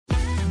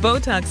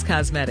Botox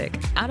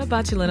Cosmetic, out of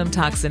botulinum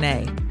toxin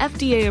A,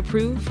 FDA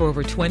approved for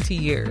over 20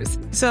 years.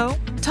 So,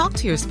 talk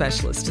to your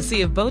specialist to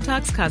see if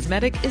Botox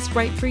Cosmetic is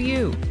right for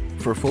you.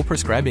 For full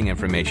prescribing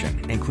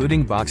information,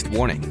 including boxed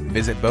warning,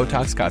 visit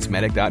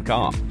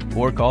BotoxCosmetic.com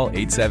or call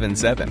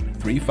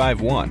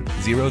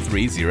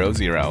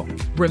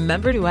 877-351-0300.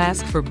 Remember to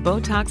ask for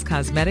Botox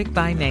Cosmetic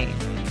by name.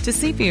 To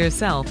see for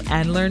yourself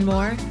and learn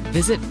more,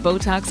 visit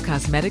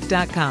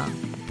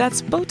BotoxCosmetic.com.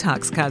 That's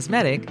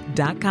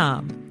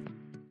BotoxCosmetic.com.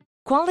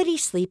 Quality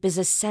sleep is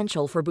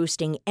essential for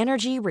boosting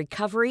energy,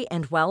 recovery,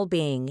 and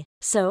well-being.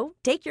 So,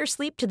 take your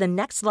sleep to the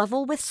next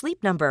level with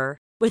Sleep Number.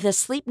 With a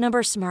Sleep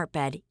Number smart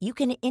bed, you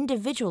can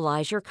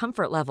individualize your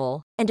comfort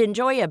level and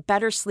enjoy a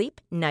better sleep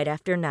night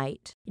after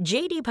night.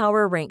 J.D.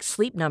 Power ranks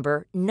Sleep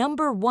Number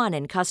number 1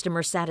 in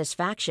customer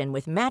satisfaction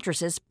with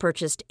mattresses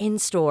purchased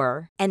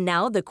in-store. And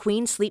now the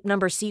Queen Sleep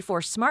Number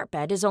C4 smart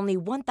bed is only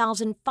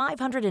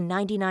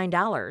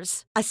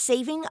 $1,599, a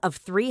saving of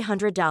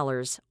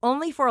 $300,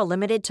 only for a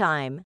limited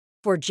time.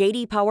 For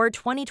J.D. Power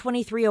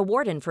 2023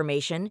 award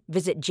information,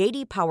 visit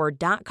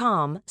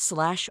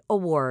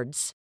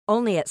jdpower.com/awards.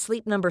 Only at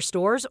Sleep Number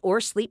stores or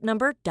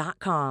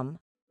sleepnumber.com.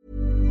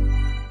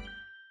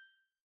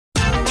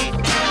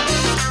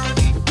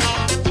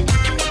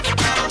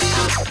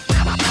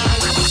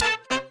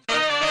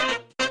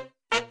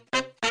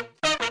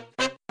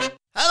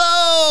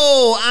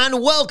 Hello and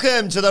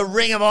welcome to the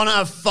Ring of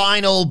Honor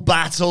Final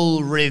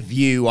Battle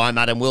Review. I'm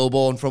Adam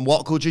Wilborn from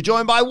What Culture,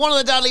 joined by one of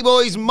the Dudley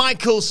boys,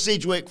 Michael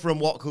Sidgwick from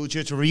What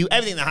Culture, to review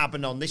everything that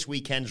happened on this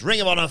weekend's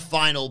Ring of Honor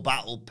Final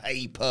Battle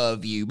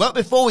pay-per-view. But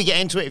before we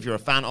get into it, if you're a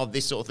fan of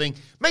this sort of thing,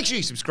 make sure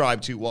you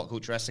subscribe to What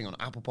Culture Wrestling on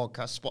Apple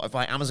Podcasts,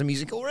 Spotify, Amazon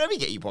Music, or wherever you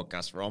get your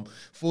podcasts from,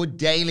 for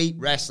daily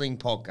wrestling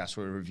podcasts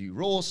where we review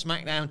Raw,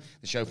 SmackDown,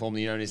 the show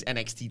formerly known as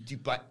NXT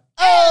 2.0.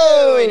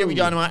 AEW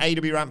Dynamite,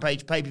 AEW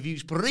Rampage,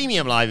 pay-per-views,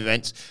 premium live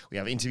events. We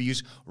have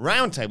interviews,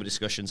 roundtable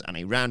discussions, and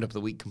a roundup of the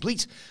week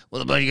complete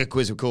with a bloody good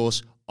quiz, of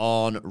course,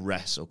 on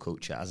Wrestle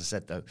Culture. As I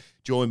said, though,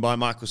 joined by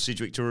Michael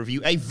Sidgwick to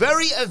review a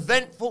very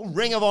eventful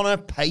Ring of Honor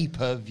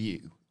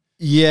pay-per-view.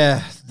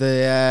 Yeah,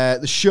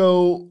 the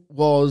show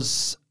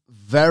was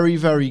very,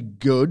 very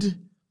good.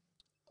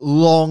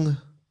 Long,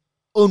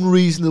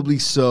 unreasonably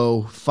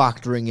so,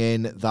 factoring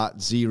in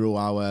that 0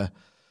 hour.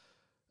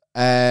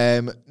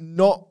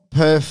 Not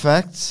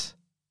perfect,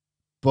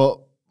 but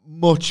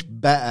much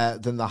better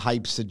than the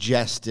hype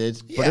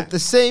suggested. Yeah. But at the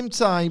same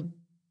time,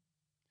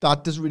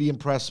 that doesn't really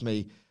impress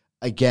me.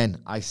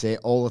 Again, I say it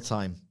all the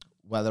time,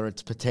 whether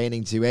it's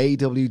pertaining to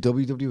AEW,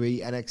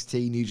 WWE,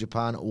 NXT, New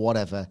Japan,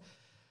 whatever,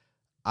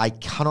 I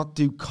cannot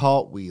do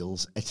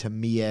cartwheels at a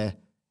mere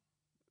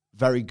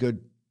very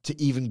good to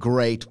even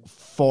great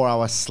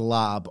 4-hour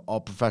slab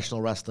of professional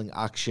wrestling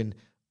action.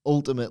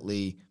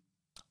 Ultimately,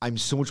 I'm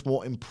so much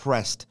more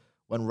impressed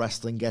when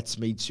wrestling gets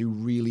me to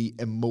really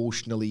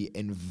emotionally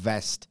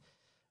invest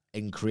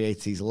and create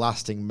these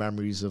lasting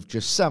memories of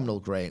just seminal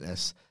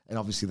greatness. And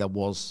obviously there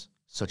was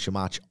such a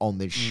match on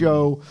this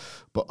show,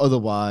 but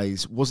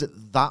otherwise, was it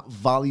that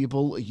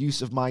valuable a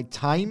use of my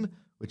time,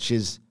 which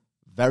is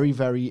very,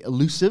 very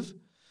elusive?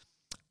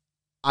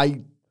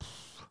 I'm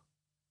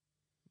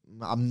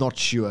not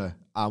sure.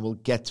 I will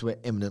get to it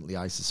imminently,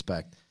 I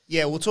suspect.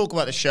 Yeah, we'll talk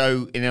about the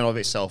show in and of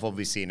itself,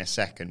 obviously, in a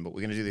second, but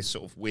we're going to do this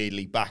sort of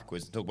weirdly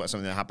backwards and talk about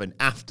something that happened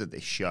after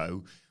this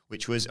show,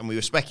 which was, and we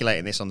were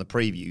speculating this on the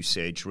preview,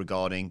 Sidge,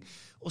 regarding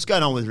what's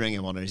going on with Ring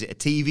of Honor. Is it a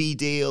TV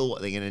deal?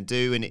 What are they going to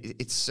do? And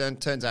it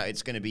turns out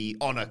it's going to be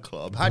Honor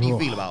Club. How do you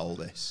feel about all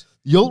this?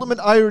 The ultimate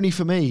irony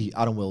for me,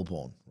 Adam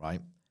Wilborn,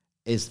 right,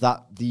 is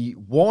that the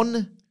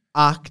one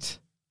act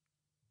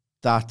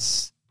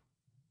that's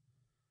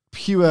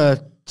pure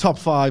top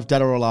 5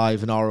 dead or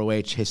alive in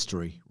ROH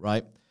history,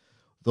 right?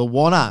 The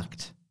one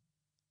act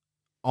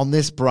on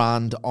this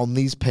brand, on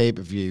these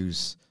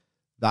pay-per-views,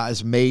 that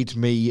has made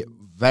me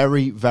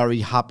very, very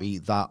happy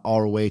that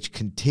ROH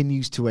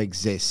continues to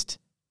exist.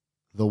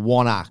 The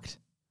one act,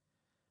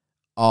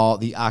 or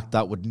the act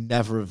that would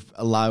never have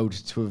allowed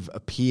to have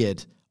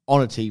appeared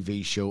on a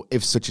TV show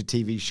if such a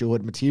TV show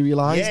had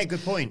materialized. Yeah,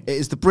 good point. It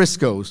is the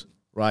Briscoes,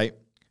 right,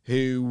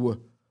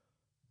 who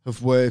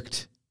have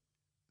worked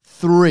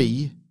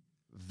 3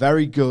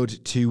 very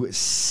good to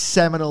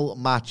seminal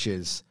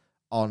matches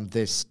on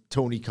this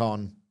Tony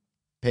Khan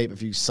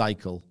pay-per-view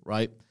cycle,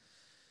 right?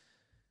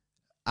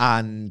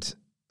 And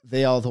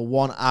they are the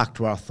one act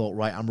where I thought,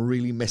 right, I'm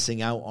really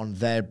missing out on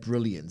their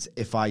brilliance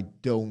if I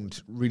don't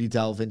really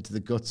delve into the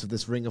guts of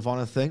this Ring of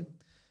Honor thing.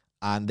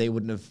 And they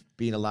wouldn't have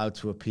been allowed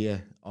to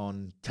appear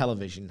on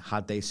television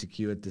had they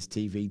secured this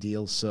TV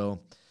deal.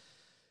 So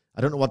I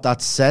don't know what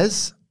that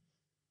says,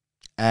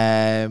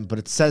 but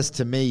it says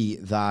to me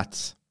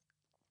that,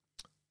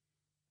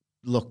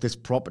 look, this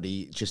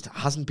property just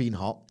hasn't been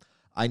hot.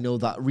 I know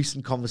that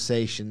recent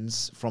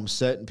conversations from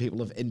certain people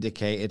have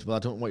indicated, well, I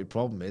don't know what your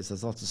problem is.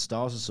 There's lots of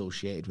stars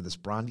associated with this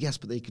brand. Yes,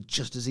 but they could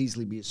just as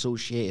easily be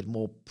associated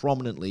more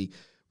prominently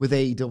with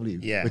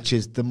AEW, which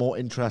is the more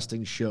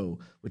interesting show,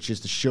 which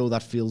is the show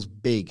that feels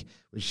big,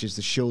 which is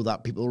the show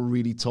that people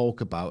really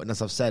talk about. And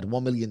as I've said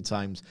 1 million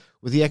times,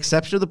 with the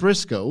exception of the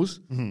Briscoes,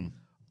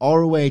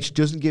 ROH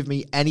doesn't give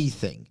me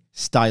anything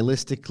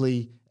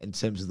stylistically, in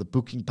terms of the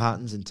booking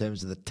patterns, in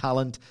terms of the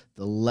talent,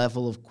 the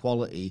level of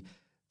quality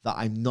that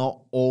I'm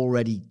not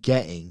already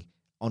getting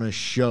on a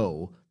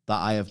show that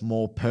I have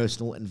more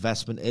personal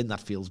investment in, that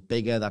feels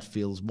bigger, that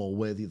feels more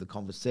worthy of the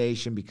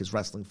conversation, because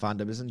wrestling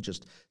fandom isn't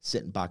just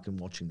sitting back and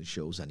watching the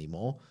shows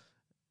anymore.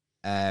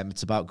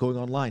 It's about going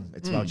online.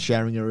 It's about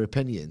sharing your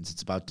opinions.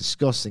 It's about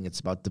discussing. It's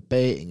about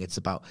debating. It's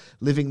about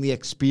living the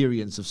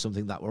experience of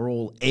something that we're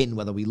all in,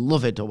 whether we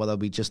love it or whether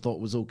we just thought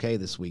it was okay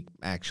this week,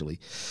 actually.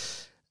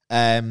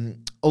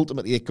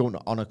 Ultimately, it going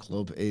to Honor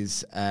Club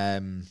is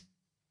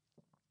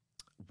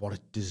what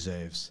it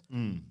deserves.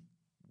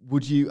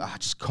 Would you? I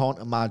just can't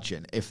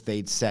imagine if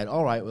they'd said,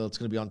 all right, well, it's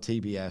going to be on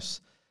TBS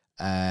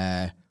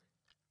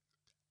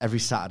every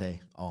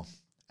Saturday or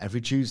every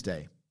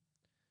Tuesday.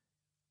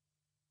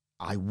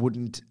 I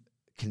wouldn't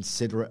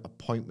consider it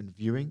appointment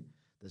viewing.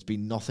 There's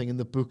been nothing in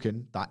the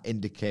booking that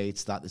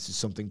indicates that this is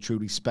something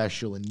truly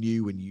special and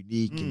new and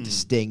unique and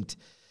distinct.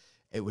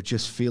 It would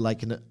just feel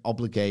like an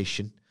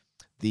obligation.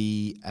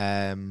 The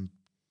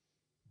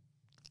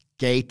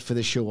gate for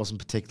the show wasn't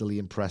particularly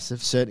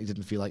impressive. Certainly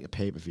didn't feel like a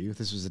pay-per-view. If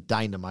this was a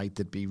Dynamite,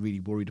 they'd be really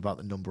worried about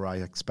the number I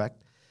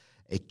expect.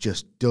 It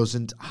just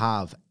doesn't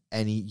have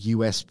any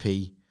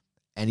USP,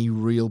 any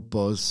real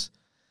buzz.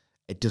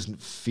 It doesn't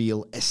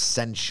feel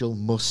essential,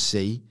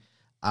 must-see.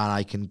 And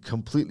I can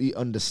completely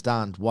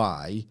understand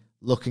why,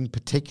 looking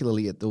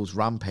particularly at those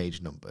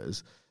Rampage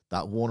numbers,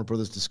 that Warner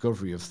Brothers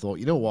Discovery have thought,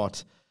 you know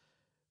what?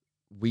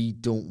 We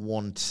don't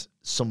want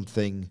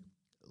something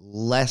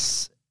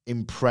less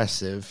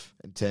impressive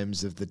in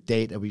terms of the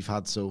data we've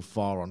had so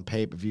far on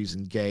pay-per-views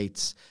and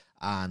gates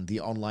and the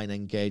online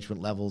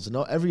engagement levels and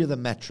every other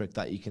metric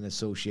that you can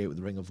associate with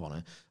Ring of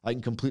Honor. I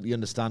can completely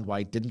understand why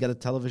it didn't get a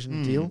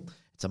television deal.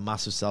 It's a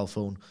massive cell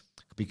phone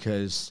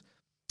because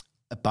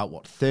about,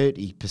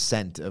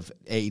 30% of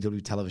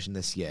AEW television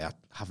this year,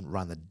 I haven't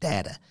ran the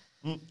data,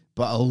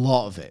 but a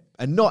lot of it,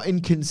 a not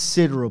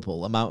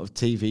inconsiderable amount of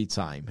TV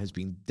time has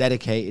been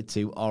dedicated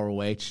to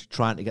ROH,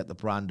 trying to get the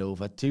brand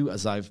over to,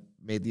 as I've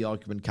made the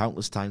argument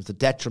countless times, the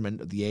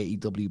detriment of the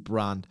AEW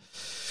brand,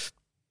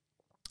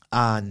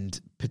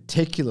 and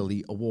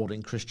particularly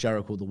awarding Chris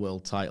Jericho the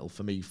world title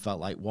for me felt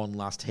like one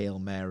last Hail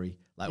Mary,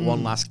 like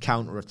one last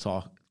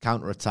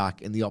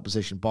counterattack in the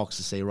opposition box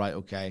to say, right,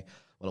 okay,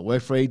 well, it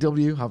worked for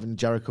AEW, having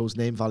Jericho's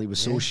name value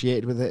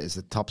associated with it as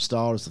the top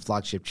star, as the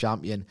flagship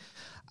champion,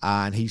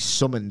 and he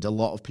summoned a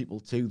lot of people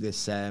to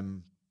this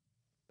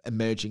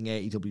emerging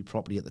AEW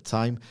property at the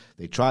time.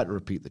 They tried to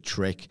repeat the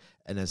trick,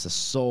 and as I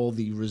saw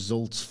the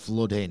results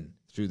flood in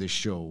through the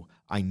show,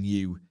 I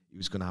knew he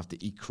was going to have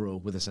to eat crow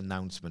with this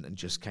announcement and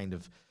just kind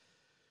of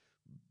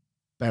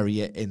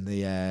bury it in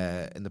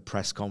the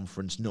press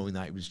conference, knowing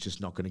that he was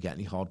just not going to get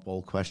any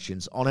hardball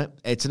questions on it.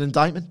 It's an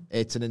indictment.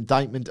 It's an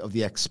indictment of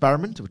the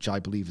experiment, which I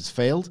believe has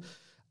failed.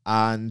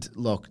 And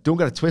look, don't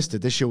get it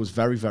twisted. This show was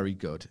very, very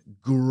good.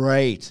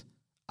 Great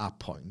at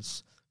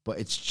points. But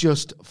it's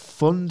just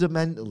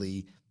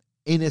fundamentally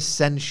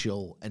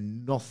inessential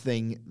and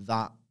nothing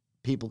that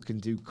people can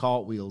do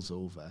cartwheels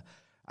over.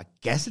 I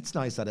guess it's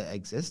nice that it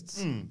exists.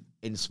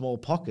 In small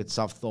pockets,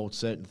 I've thought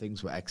certain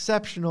things were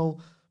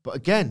exceptional. But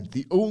again,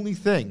 the only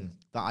thing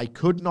that I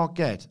could not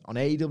get on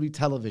AEW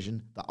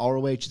television that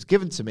ROH has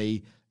given to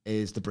me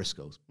is the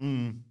Briscoes.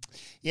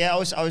 Yeah, I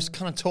was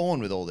kind of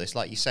torn with all this,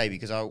 like you say,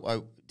 because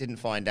I didn't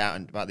find out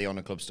about the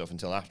Honor Club stuff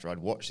until after I'd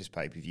watched this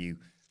pay-per-view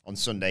on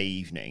Sunday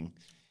evening.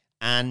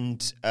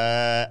 And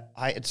I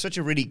had such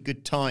a really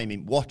good time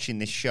in watching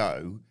this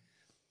show.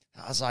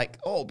 I was like,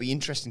 oh, it'll be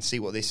interesting to see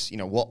what this,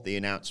 what the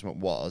announcement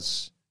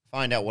was,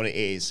 find out what it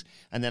is.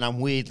 And then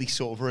I'm weirdly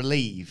sort of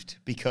relieved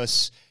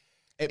because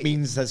it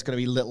means there's going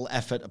to be little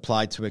effort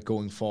applied to it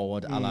going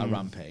forward a la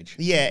Rampage.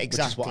 Yeah,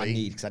 exactly. Which is what I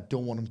need, because I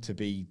don't want them to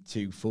be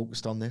too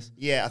focused on this.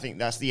 Yeah, I think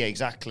that's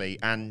exactly.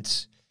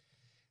 And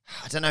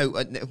I don't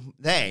know,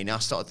 then I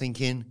started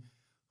thinking,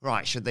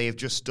 right, should they have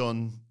just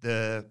done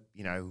the,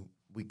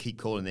 we keep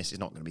calling this, it's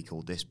not going to be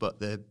called this, but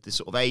the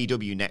sort of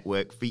AEW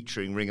network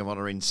featuring Ring of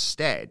Honor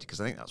instead, because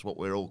I think that's what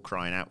we're all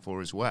crying out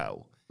for as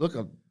well. Look,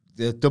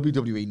 the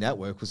WWE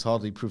network was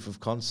hardly proof of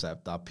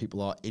concept that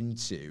people are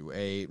into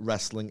a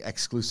wrestling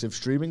exclusive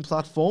streaming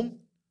platform.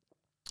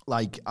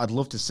 Like, I'd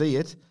love to see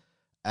it,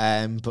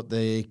 but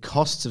the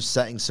costs of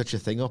setting such a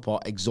thing up are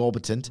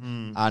exorbitant.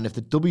 And if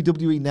the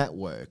WWE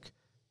network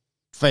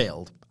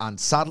failed, and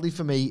sadly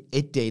for me,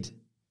 it did,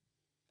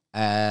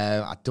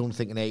 I don't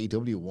think an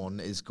AEW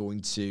one is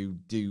going to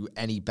do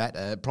any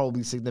better,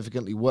 probably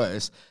significantly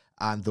worse,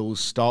 and those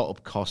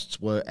startup costs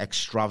were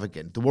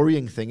extravagant. The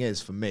worrying thing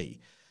is, for me,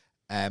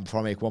 before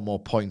I make one more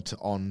point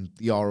on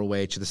the ROH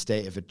or the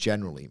state of it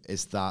generally,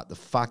 is that the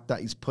fact that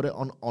he's put it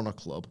on Honor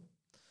Club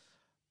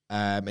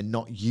and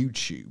not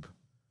YouTube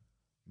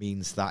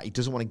means that he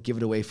doesn't want to give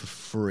it away for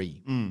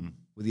free,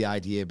 with the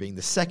idea being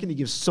the second he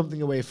gives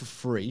something away for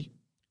free,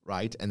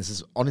 right? And this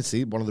is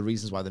honestly one of the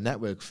reasons why the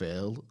network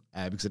failed,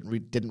 because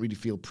it didn't really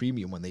feel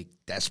premium when they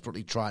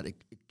desperately tried to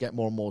get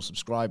more and more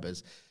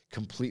subscribers.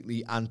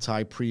 Completely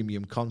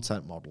anti-premium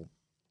content model.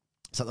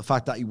 So the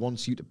fact that he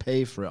wants you to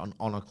pay for it on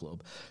Honor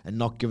Club and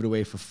not give it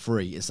away for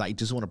free is that he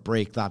doesn't want to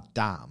break that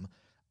dam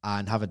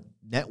and have a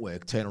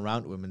network turn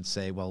around to him and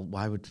say, well,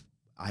 why would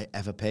I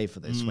ever pay for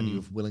this when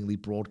you've willingly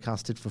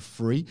broadcasted for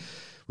free?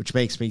 Which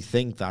makes me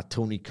think that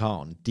Tony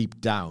Khan, deep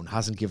down,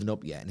 hasn't given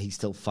up yet and he's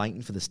still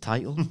fighting for this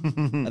title.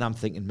 And I'm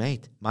thinking,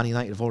 mate, Man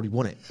United have already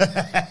won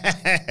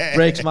it.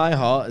 Breaks my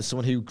heart as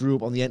someone who grew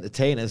up on the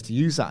Entertainers to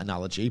use that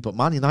analogy, but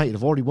Man United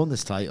have already won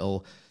this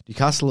title.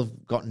 Newcastle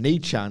have got no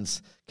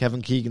chance.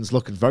 Kevin Keegan's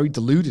looking very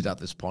deluded at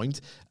this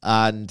point.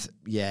 And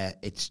yeah,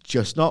 it's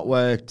just not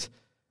worked.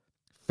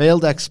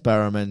 Failed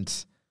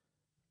experiment.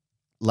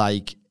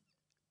 Like,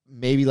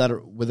 maybe let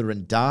it wither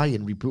and die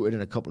and reboot it in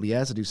a couple of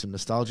years or do some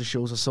nostalgia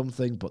shows or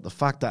something. But the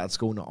fact that it's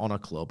going to Honor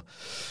Club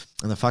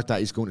and the fact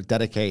that he's going to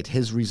dedicate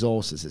his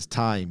resources, his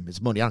time,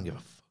 his money, I don't give a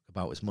fuck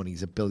about his money.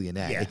 He's a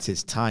billionaire. Yeah. It's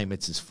his time,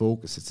 it's his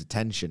focus, it's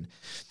attention.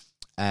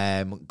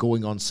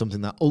 Going on something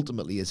that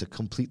ultimately is a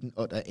complete and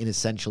utter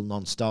inessential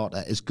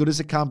non-starter, as good as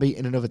it can be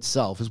in and of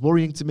itself, is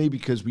worrying to me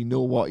because we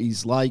know what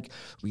he's like.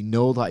 We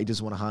know that he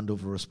doesn't want to hand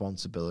over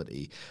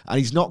responsibility. And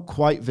he's not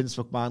quite Vince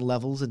McMahon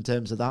levels in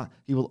terms of that.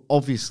 He will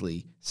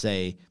obviously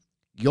say,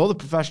 you're the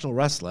professional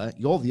wrestler,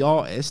 you're the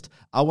artist,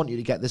 I want you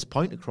to get this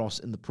point across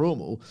in the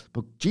promo,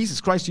 but Jesus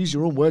Christ, use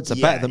your own words,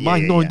 they're better than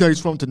mine. 9 days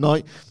from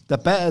tonight, they're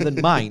better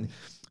than mine.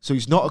 So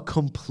he's not a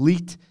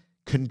complete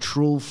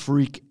control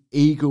freak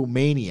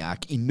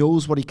egomaniac. He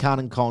knows what he can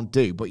and can't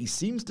do, but he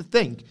seems to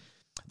think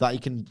that he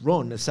can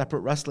run a separate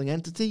wrestling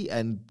entity,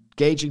 and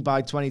gauging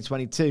by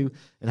 2022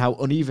 and how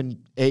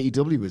uneven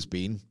AEW has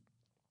been,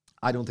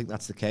 I don't think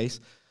that's the case.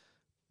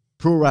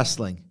 Pro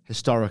wrestling,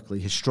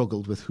 historically, has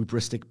struggled with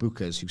hubristic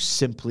bookers who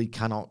simply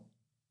cannot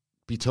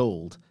be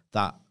told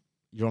that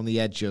you're on the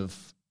edge of,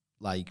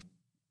 like,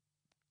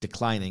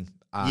 declining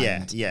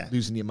and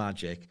losing your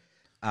magic.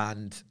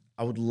 And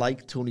I would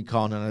like Tony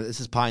Khan, and this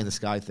is pie in the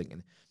sky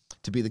thinking,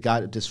 to be the guy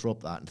to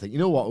disrupt that and think, you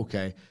know what,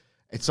 okay,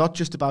 it's not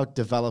just about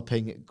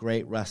developing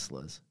great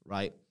wrestlers,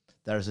 right?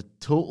 There is a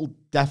total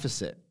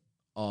deficit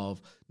of,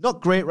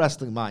 not great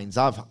wrestling minds.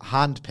 I've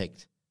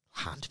handpicked,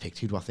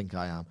 who do I think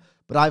I am?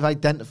 But I've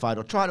identified,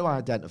 or tried to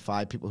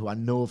identify, people who I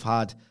know have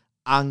had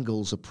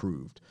angles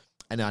approved,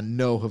 and I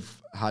know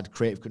have had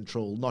creative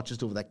control, not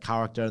just over their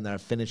character and their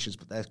finishes,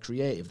 but their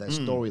creative, their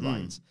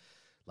storylines.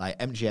 Like,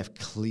 MJF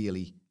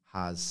clearly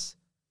has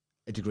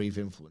a degree of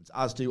influence,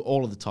 as do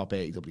all of the top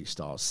AEW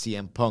stars,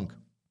 CM Punk,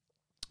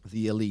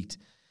 the Elite.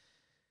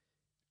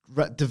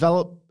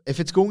 If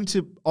it's going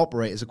to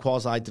operate as a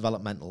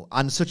quasi-developmental,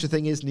 and such a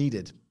thing is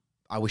needed,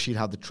 I wish he'd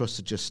have the trust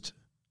to just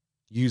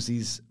use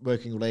these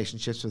working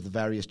relationships with the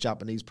various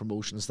Japanese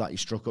promotions that he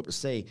struck up to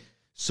say,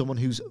 someone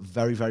who's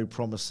very, very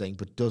promising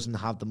but doesn't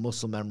have the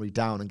muscle memory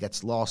down and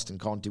gets lost and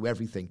can't do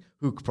everything.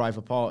 Hook,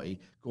 private party,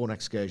 go on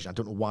excursion. I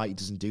don't know why he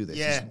doesn't do this.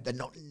 Yeah. They're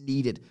not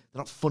needed. They're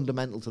not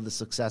fundamental to the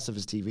success of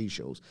his TV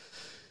shows.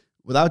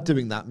 Without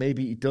doing that,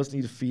 maybe he does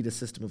need to feed a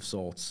system of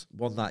sorts,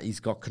 one that he's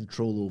got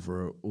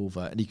control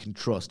over and he can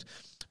trust.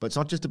 But it's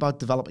not just about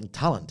developing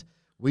talent.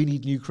 We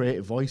need new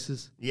creative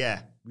voices.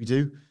 Yeah. We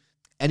do.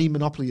 Any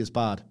monopoly is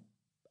bad.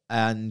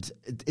 And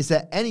is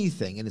there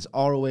anything in his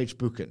ROH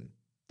booking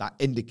that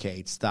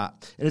indicates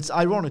that, and it's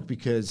ironic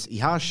because he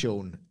has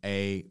shown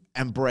a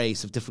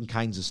embrace of different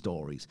kinds of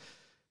stories.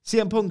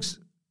 CM Punk's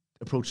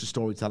approach to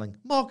storytelling,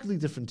 markedly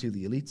different to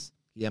the Elites.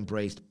 He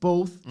embraced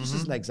both, just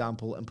as an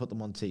example, and put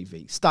them on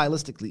TV.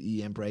 Stylistically,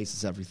 he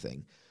embraces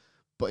everything.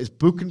 But his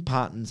booking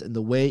patterns and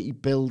the way he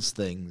builds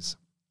things,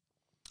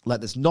 like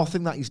there's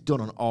nothing that he's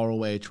done on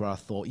ROH where I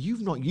thought,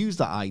 you've not used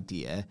that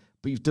idea,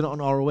 but you've done it on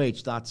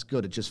ROH, that's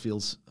good. It just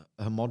feels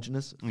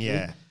homogenous.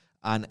 Yeah.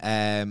 And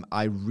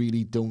I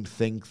really don't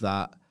think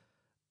that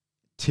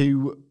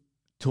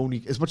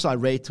Tony, as much as I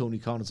rate Tony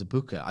Khan as a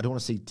booker, I don't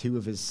want to see two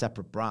of his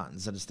separate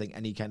brands. I just think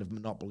any kind of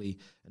monopoly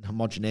and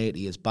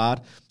homogeneity is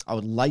bad. I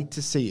would like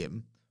to see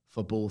him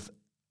for both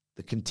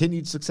the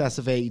continued success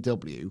of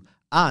AEW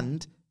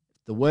and,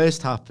 if the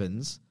worst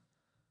happens,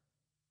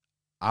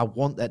 I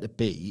want there to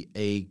be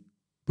a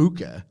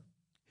booker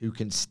who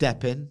can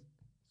step in.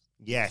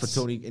 Yes. For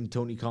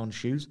Tony Khan's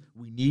shoes.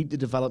 We need to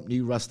develop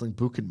new wrestling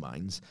booking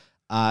minds.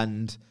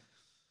 And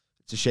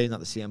it's a shame that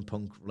the CM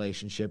Punk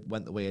relationship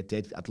went the way it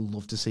did. I'd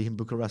love to see him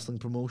book a wrestling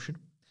promotion.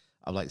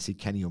 I'd like to see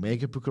Kenny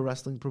Omega book a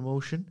wrestling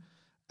promotion.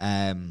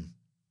 MJF,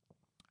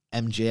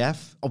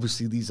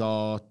 obviously these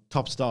are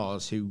top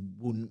stars who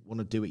wouldn't want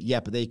to do it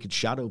yet, but they could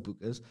shadow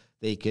bookers.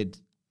 They could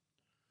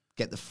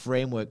get the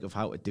framework of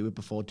how to do it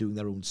before doing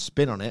their own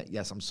spin on it.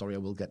 Yes, I'm sorry, I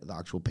will get to the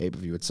actual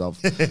pay-per-view itself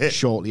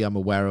shortly. I'm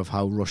aware of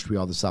how rushed we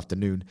are this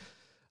afternoon.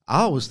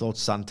 I always thought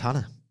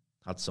Santana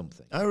had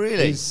something. Oh,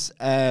 really? His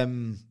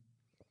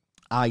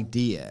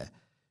idea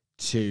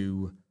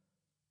to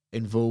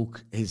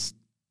invoke his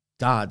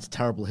dad's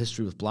terrible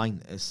history with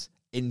blindness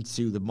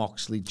into the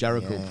Moxley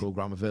Jericho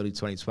program of early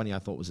 2020, I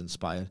thought was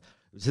inspired.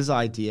 It was his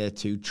idea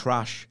to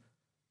trash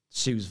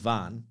Sue's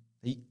van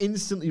He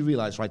instantly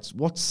realised, right,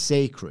 what's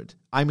sacred?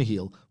 I'm a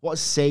heel.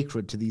 What's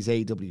sacred to these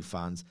AEW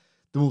fans?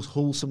 The most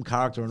wholesome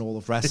character in all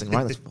of wrestling,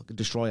 right? Let's fucking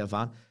destroy a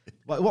van.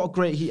 What a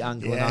great heat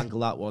angle and angle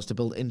that was to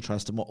build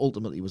interest in what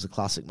ultimately was a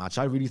classic match.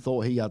 I really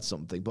thought he had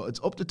something, but it's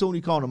up to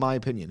Tony Khan, in my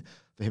opinion,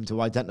 for him to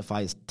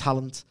identify his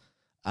talent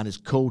and his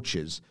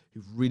coaches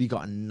who've really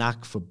got a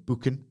knack for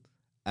booking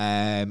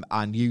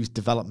and use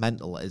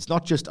developmental. It's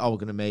not just, we're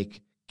going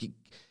to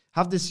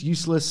have this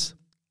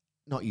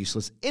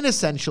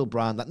inessential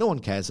brand that no one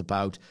cares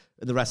about,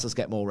 and the wrestlers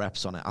get more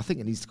reps on it. I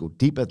think it needs to go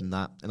deeper than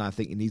that, and I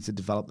think it needs to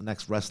develop the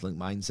next wrestling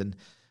minds. And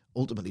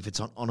ultimately, if it's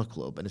on Honor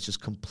Club and it's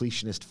just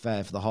completionist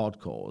fare for the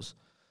hardcores,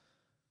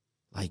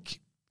 like,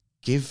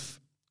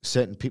 give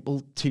certain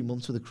people 2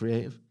 months with a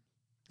creative.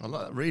 I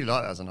really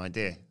like that as an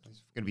idea.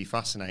 It's going to be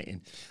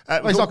fascinating.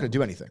 Well, he's not going to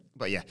do anything.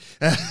 But yeah.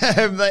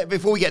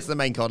 Before we get to the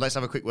main card, let's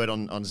have a quick word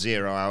on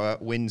 0 Hour.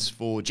 Wins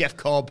for Jeff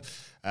Cobb,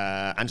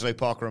 Angelo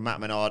Parker and Matt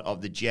Menard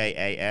of the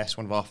JAS,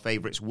 one of our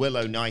favourites,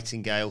 Willow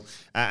Nightingale,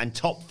 and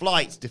Top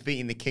Flight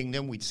defeating the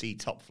Kingdom. We'd see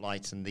Top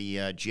Flight and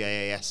the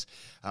JAS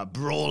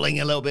brawling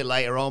a little bit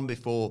later on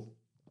before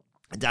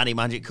Danny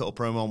Magic cut a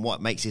promo on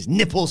what makes his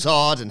nipples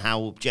hard and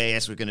how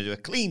JAS were going to do a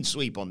clean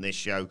sweep on this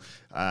show.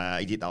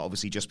 He did that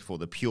obviously just before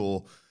the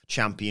Pure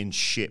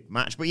Championship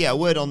match. But yeah, a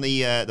word on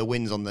the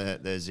wins on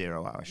the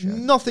 0 Hour show.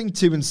 Nothing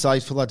too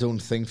insightful, I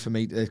don't think, for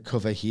me to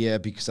cover here,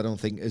 because I don't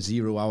think a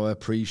 0 Hour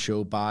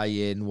pre-show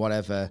buy-in,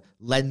 whatever,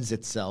 lends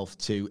itself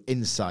to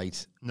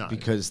insight. No.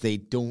 Because they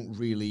don't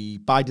really,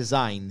 by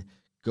design,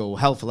 go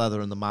hell for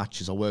leather in the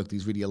matches or work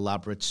these really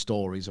elaborate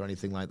stories or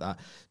anything like that.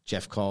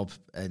 Jeff Cobb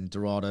and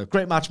Dorado,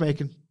 great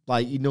matchmaking.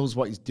 Like, he knows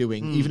what he's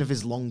doing. Even if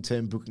his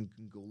long-term booking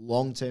can go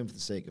long-term for the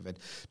sake of it,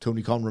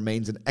 Tony Khan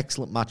remains an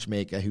excellent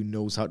matchmaker who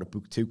knows how to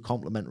book two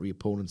complementary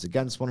opponents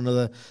against one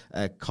another.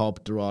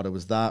 Cobb, Dorado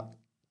was that.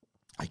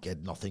 I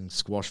get nothing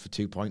squash for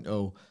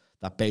 2.0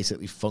 that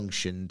basically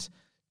functioned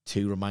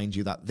to remind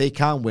you that they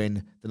can win.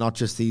 They're not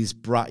just these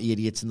bratty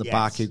idiots in the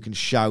back who can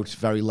shout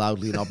very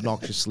loudly and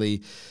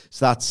obnoxiously.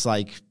 So that's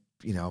like,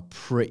 you know,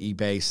 pretty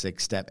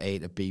basic step A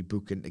to B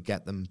booking to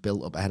get them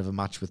built up ahead of a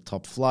match with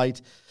Top Flight,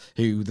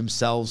 who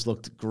themselves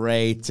looked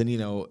great. And, you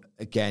know,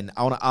 again,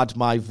 I want to add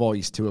my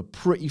voice to a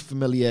pretty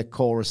familiar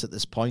chorus at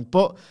this point,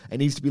 but it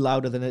needs to be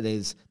louder than it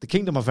is. The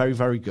Kingdom are very,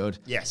 very good.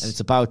 Yes. And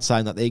it's about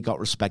time that they got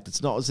respect.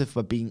 It's not as if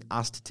we're being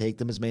asked to take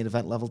them as main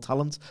event level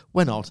talent.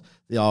 We're not.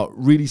 They are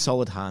really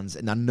solid hands.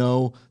 And I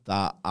know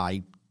that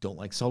I don't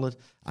like solid.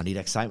 I need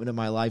excitement in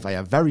my life. I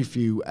have very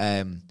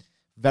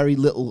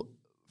little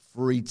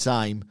free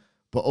time.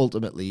 But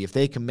ultimately, if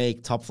they can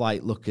make Top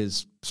Flight look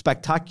as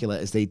spectacular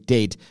as they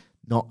did,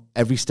 not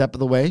every step of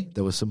the way,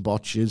 there were some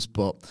botches,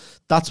 but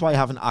that's why I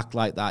have an act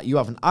like that. You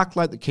have an act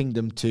like the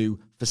Kingdom to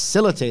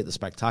facilitate the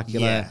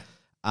spectacular,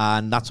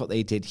 and that's what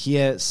they did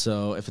here.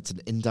 So if it's an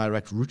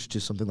indirect route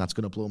to something that's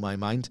going to blow my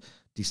mind,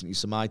 decent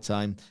use of my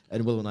time,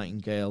 and Willow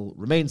Nightingale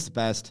remains the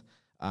best.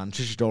 And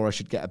Trish Adora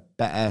should get a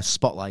better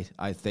spotlight,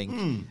 I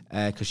think,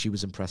 because she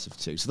was impressive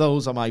too. So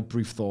those are my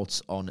brief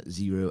thoughts on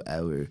 0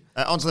 Hour.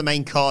 Onto the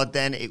main card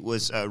then. It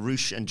was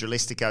Rush and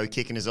Jalistico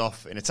kicking us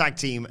off in a tag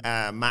team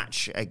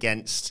match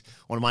against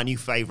one of my new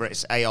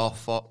favourites, AR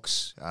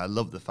Fox. I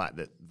love the fact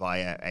that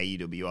via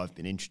AEW I've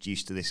been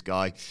introduced to this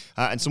guy.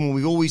 And someone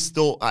we've always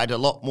thought had a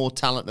lot more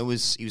talent than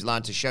he was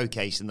allowed to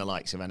showcase in the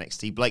likes of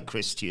NXT, Blake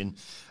Christian.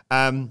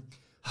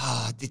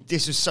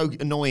 This was so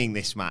annoying,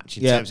 this match,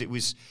 in terms it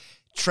was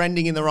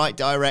trending in the right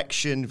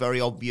direction,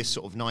 very obvious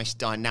sort of nice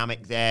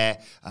dynamic there,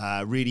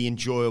 really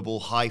enjoyable,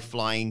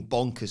 high-flying,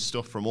 bonkers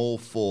stuff from all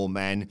four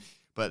men.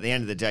 But at the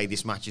end of the day,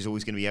 this match is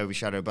always going to be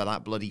overshadowed by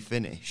that bloody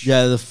finish.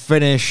 Yeah, the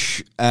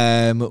finish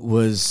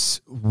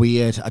was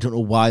weird. I don't know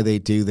why they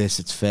do this.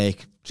 It's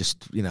fake.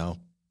 Just, you know,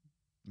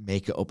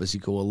 make it up as you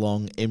go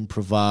along,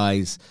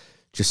 improvise.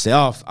 Just say,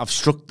 I've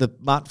struck the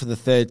mat for the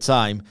third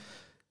time.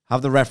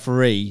 Have the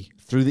referee,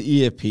 through the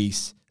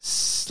earpiece,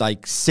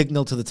 like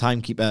signal to the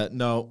timekeeper,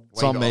 no,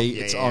 it's on me,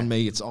 it's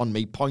on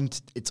me,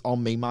 point, it's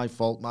on me, my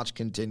fault, match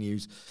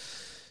continues.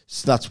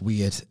 So that's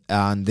weird.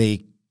 And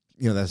they,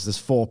 you know, there's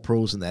 4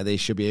 pros in there. They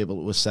should be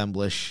able to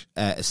assemble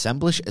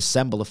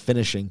a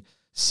finishing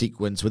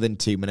sequence within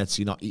 2 minutes.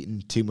 So you're not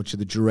eating too much of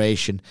the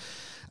duration.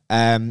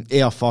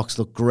 AR Fox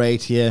looked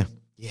great here.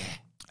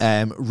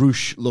 Yeah.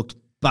 Rush looked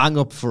bang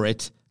up for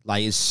it.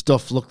 Like, his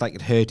stuff looked like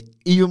it hurt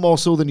even more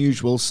so than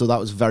usual, so that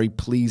was very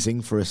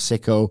pleasing for a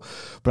sicko.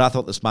 But I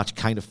thought this match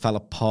kind of fell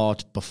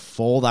apart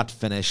before that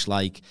finish.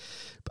 Like,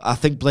 I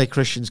think Blake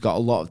Christian's got a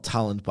lot of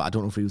talent, but I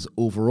don't know if he was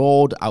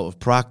overawed, out of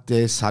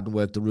practice, hadn't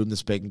worked a room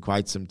this big in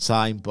quite some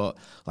time. But,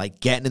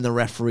 like, getting in the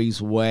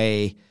referee's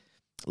way,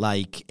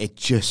 like, it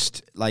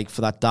just, like,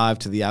 for that dive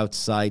to the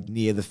outside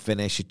near the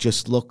finish, it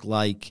just looked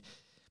like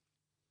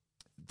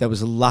there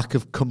was a lack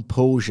of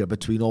composure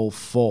between all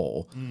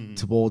 4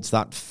 towards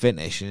that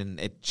finish, and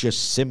it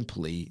just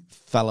simply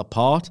fell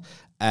apart,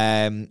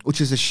 which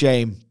is a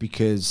shame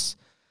because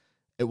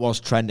it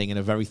was trending in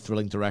a very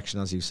thrilling direction,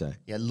 as you say.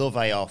 Yeah, love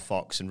AR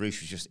Fox, and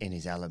Rush was just in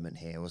his element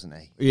here, wasn't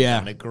he? Yeah.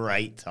 Having a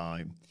great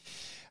time.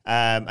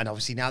 And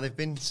obviously now they've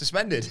been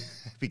suspended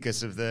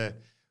because of the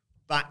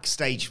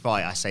backstage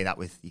fight. I say that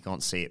with, you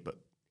can't see it, but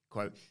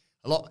quote,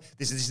 a lot.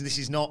 This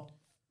is not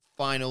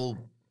Final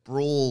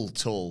Brawl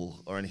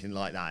tool or anything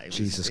like that.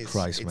 Jesus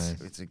Christ, man.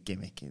 It's a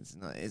gimmick. It's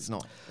not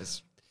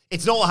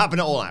what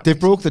happened at All Out. They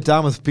broke the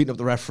dam with beating up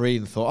the referee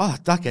and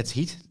thought, that gets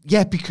heat.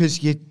 Yeah,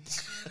 because you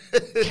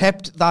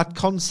kept that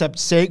concept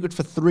sacred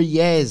for 3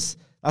 years.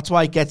 That's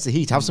why it gets the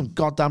heat. Have some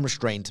goddamn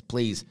restraint,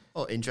 please.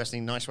 Oh,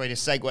 interesting. Nice way to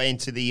segue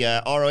into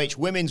the ROH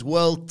Women's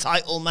World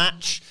Title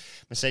match.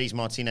 Mercedes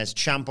Martinez,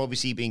 champ,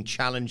 obviously being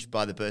challenged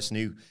by the person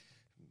who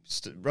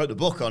wrote the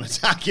book on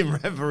attacking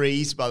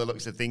referees, by the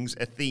looks of things,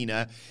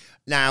 Athena.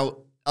 Now,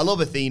 I love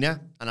Athena,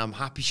 and I'm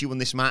happy she won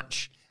this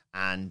match.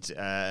 And,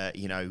 I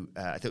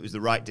thought it was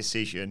the right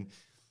decision.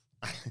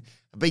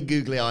 A big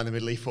googly eye in the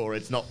middle for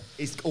it.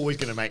 It's always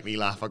going to make me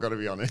laugh, I've got to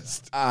be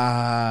honest.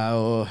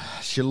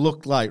 She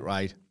looked like,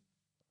 right,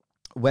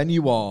 when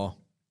you are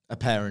a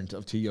parent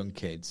of 2 young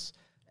kids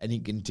and you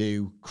can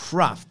do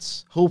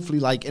crafts, hopefully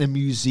like in a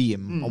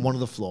museum on one of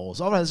the floors.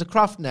 All right, there's a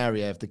crafting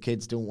area if the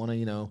kids don't want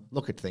to,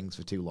 look at things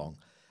for too long.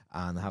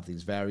 And they have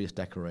these various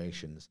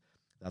decorations.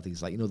 They have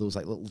these, those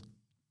little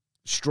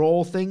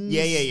straw things.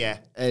 Yeah.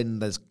 And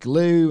there's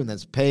glue and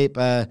there's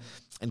paper.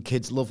 And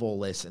kids love all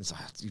this. And so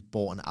you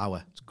bought an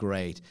hour. It's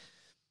great.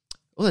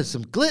 Oh, there's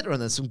some glitter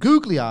and there's some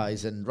googly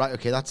eyes. And right,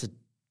 okay, that's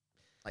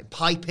like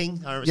piping.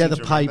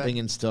 The piping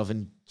and stuff.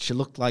 And she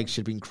looked like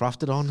she'd been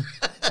crafted on.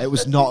 It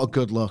was not a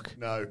good look.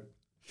 No.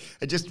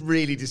 It just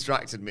really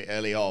distracted me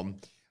early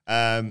on.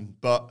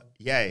 But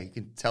yeah, you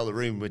can tell the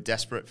room were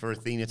desperate for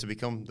Athena to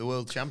become the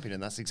world champion.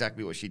 And that's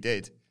exactly what she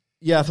did.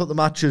 Yeah, I thought the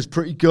match was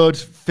pretty good.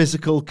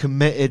 Physical,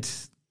 committed,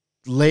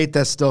 laid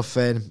their stuff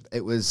in.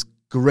 It was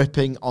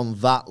gripping on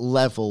that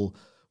level.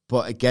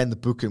 But again, the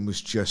booking was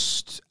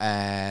just,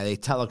 they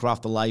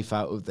telegraphed the life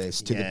out of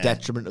this to the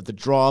detriment of the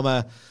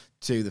drama,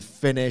 to the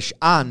finish,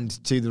 and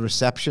to the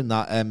reception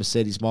that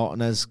Mercedes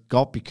Martinez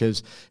got,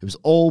 because it was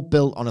all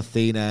built on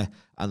Athena,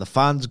 and the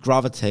fans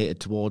gravitated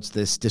towards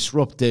this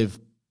disruptive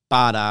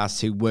badass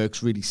who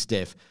works really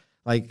stiff.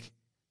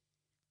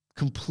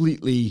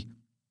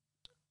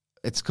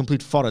 It's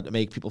complete fodder to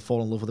make people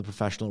fall in love with a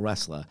professional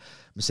wrestler.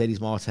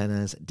 Mercedes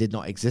Martinez did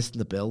not exist in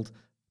the build.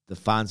 The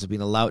fans have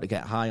been allowed to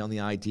get high on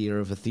the idea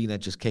of Athena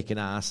just kicking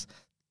ass.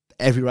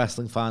 Every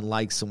wrestling fan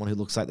likes someone who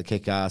looks like the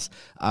kick ass.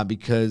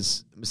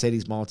 Because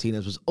Mercedes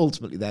Martinez was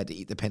ultimately there to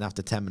eat the pin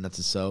after 10 minutes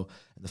or so,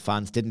 and the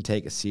fans didn't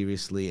take it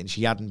seriously, and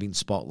she hadn't been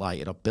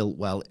spotlighted or built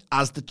well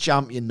as the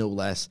champion, no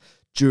less,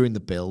 during the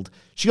build.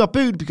 She got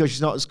booed because she's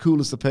not as cool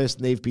as the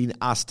person they've been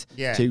asked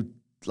to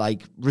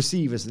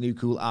receive as the new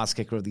cool ass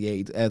kicker of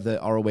the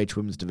ROH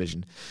women's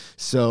division.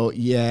 So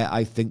yeah,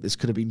 I think this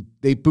could have been,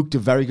 they booked a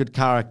very good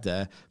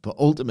character, but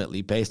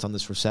ultimately based on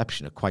this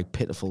reception, a quite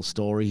pitiful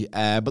story.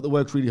 But they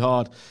worked really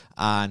hard,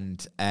 and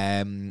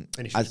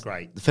finish was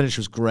great. The finish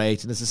was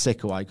great, and as a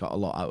sicko, I got a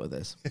lot out of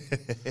this.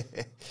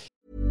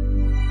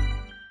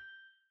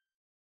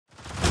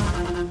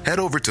 Head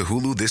over to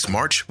Hulu this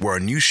March, where our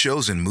new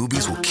shows and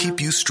movies will keep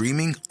you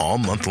streaming all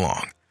month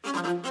long.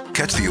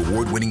 Catch the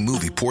award-winning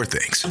movie Poor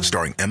Things,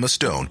 starring Emma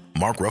Stone,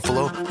 Mark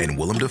Ruffalo, and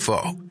Willem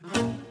Dafoe.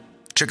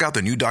 Check out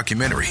the new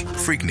documentary,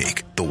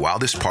 Freaknik, The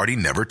Wildest Party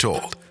Never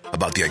Told,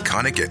 about the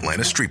iconic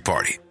Atlanta Street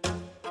Party.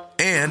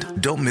 And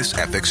don't miss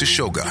FX's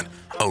Shogun,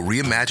 a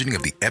reimagining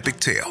of the epic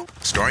tale,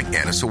 starring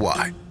Anna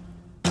Sawai.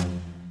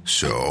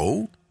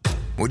 So,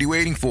 what are you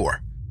waiting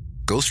for?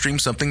 Go stream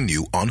something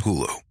new on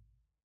Hulu.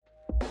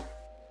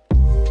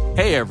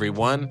 Hey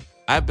everyone,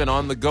 I've been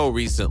on the go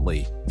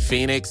recently.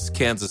 Phoenix,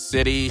 Kansas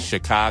City,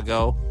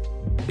 Chicago.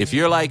 If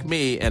you're like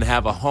me and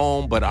have a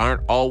home but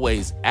aren't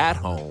always at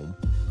home,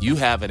 you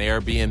have an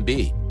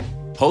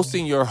Airbnb.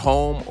 Hosting your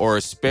home or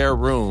a spare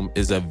room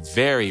is a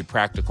very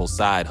practical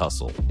side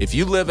hustle. If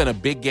you live in a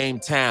big game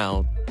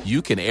town,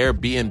 you can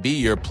Airbnb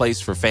your place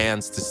for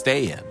fans to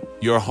stay in.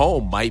 Your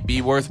home might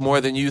be worth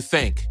more than you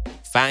think.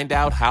 Find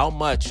out how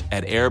much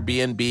at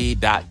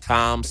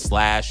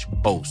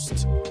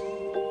airbnb.com/host.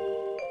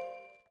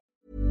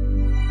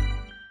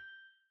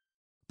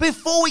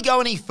 Before we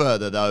go any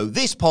further, though,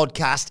 this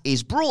podcast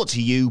is brought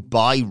to you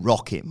by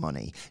Rocket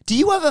Money. Do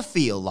you ever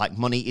feel like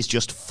money is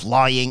just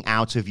flying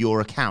out of your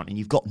account and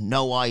you've got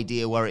no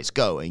idea where it's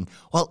going?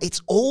 Well,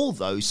 it's all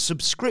those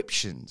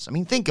subscriptions. I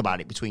mean, think about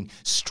it. Between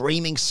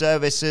streaming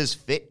services,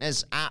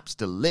 fitness apps,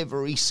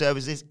 delivery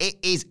services, it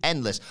is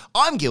endless.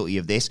 I'm guilty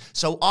of this,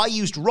 so I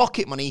used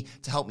Rocket Money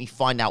to help me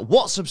find out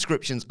what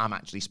subscriptions I'm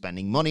actually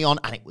spending money on,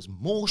 and it was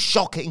more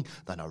shocking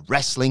than a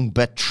wrestling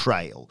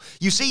betrayal.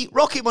 You see,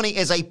 Rocket Money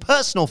is a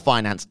personal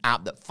finance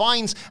app that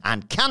finds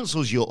and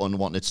cancels your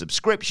unwanted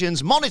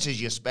subscriptions,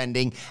 monitors your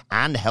spending,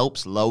 and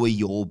helps lower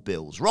your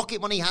bills. Rocket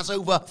Money has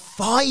over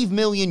 5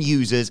 million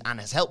users and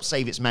has helped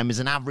save its members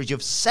an average of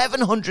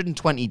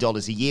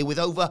 $720 a year, with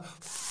over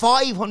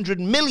 $500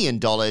 million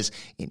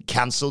in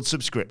cancelled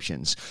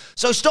subscriptions.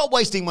 So stop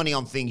wasting money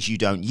on things you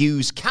don't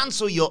use.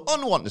 Cancel your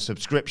unwanted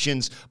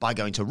subscriptions by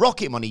going to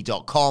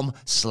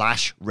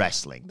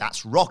rocketmoney.com/wrestling.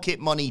 That's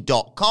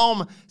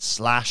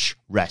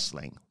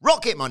rocketmoney.com/wrestling.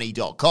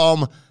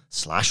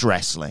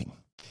 rocketmoney.com/wrestling.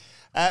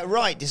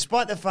 Right,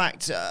 despite the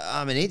fact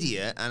I'm an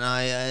idiot and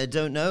I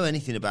don't know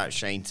anything about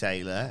Shane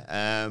Taylor,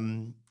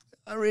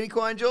 I really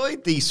quite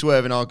enjoyed the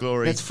Swerve in Our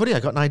Glory. It's funny, I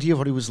got an idea of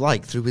what he was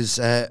like through his...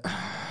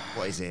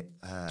 What is it?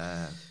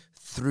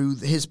 Through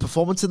his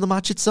performance in the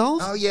match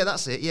itself. Oh, yeah,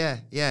 that's it,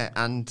 yeah.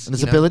 And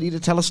his ability to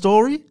tell a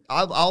story.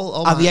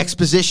 And the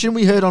exposition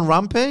we heard on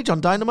Rampage,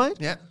 on Dynamite.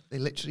 Yeah, they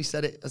literally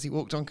said it as he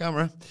walked on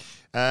camera.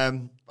 I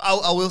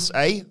will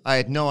say, I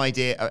had no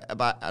idea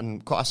about,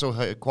 and I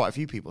heard quite a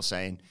few people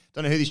saying,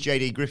 don't know who this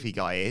JD Griffey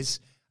guy is.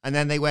 And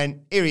then they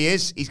went, here he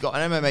is. He's got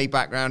an MMA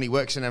background. He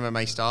works in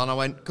MMA style. And I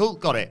went, cool,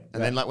 got it.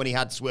 And then like when he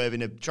had Swerve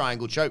in a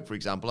triangle choke, for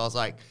example, I was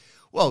like,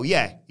 well,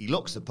 yeah, he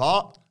looks the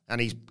part. And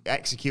he's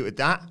executed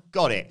that.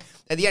 Got it.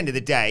 At the end of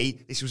the day,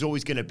 this was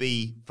always going to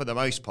be, for the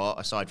most part,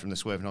 aside from the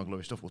Swerve and Our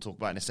Glory stuff we'll talk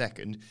about in a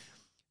second,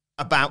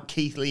 about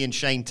Keith Lee and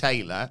Shane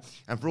Taylor.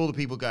 And for all the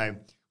people going,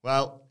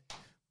 well,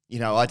 you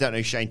know, I don't know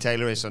who Shane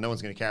Taylor is, so no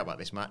one's going to care about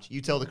this match.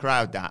 You tell the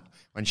crowd that.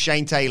 When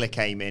Shane Taylor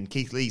came in,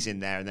 Keith Lee's in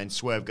there, and then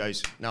Swerve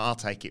goes, no, I'll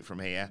take it from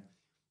here.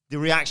 The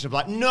reaction of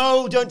like,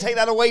 no, don't take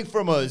that away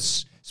from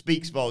us,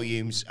 speaks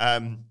volumes.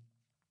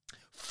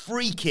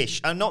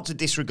 Freakish, and not to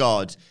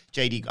disregard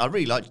JD. I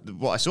really liked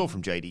what I saw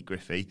from JD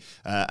Griffey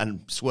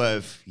and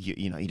Swerve.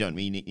 You know, you don't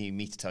need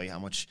me to tell you how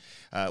much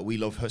we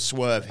love her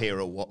Swerve here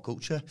at What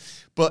Culture.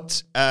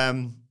 But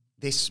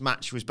this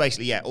match was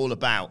basically all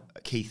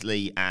about Keith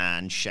Lee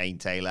and Shane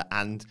Taylor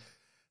and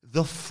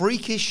the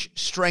freakish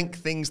strength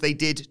things they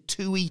did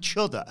to each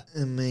other.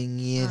 I mean,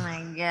 yeah. Oh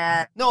my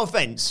God. No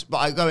offense, but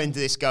I go into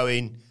this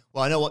going,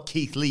 well, I know what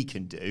Keith Lee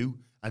can do.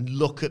 And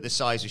look at the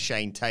size of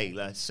Shane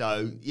Taylor.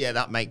 So, yeah,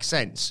 that makes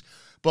sense.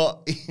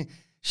 But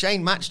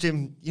Shane matched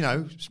him, you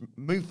know,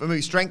 move for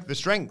move, strength for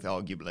strength,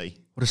 arguably.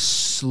 What a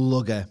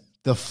slugger.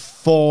 The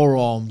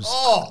forearms.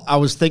 Oh! I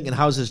was thinking,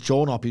 how's his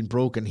jaw not been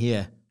broken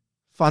here?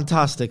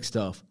 Fantastic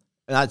stuff.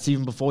 And that's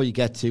even before you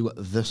get to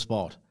the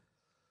spot.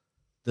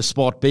 The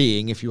spot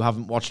being, if you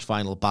haven't watched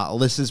Final Battle,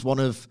 this is one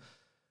of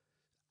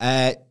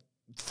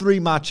 3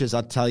 matches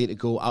I'd tell you to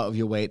go out of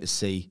your way to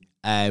see.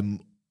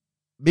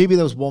 Maybe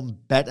there was one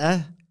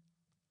better,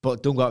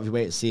 but don't go out of your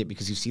way to see it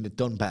because you've seen it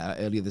done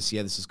better earlier this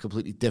year. This is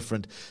completely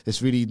different.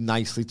 This really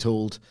nicely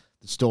told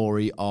the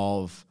story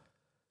of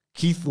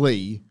Keith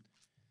Lee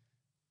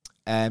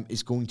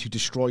is going to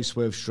destroy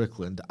Swerve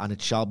Strickland, and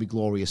it shall be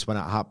glorious when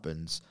it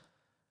happens.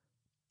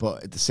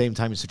 But at the same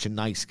time, he's such a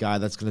nice guy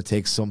that's going to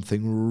take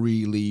something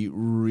really,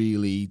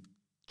 really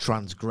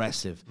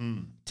transgressive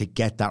to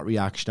get that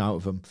reaction out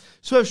of him.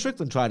 Swerve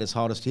Strickland tried his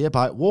hardest here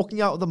by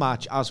walking out of the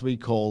match, as we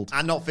called.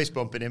 And not fist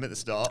bumping him at the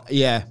start.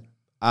 Yeah.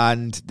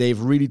 And they've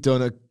really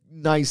done a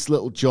nice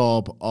little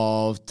job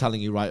of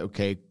telling you, right,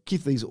 okay,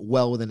 Keith Lee's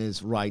well within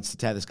his rights to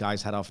tear this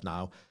guy's head off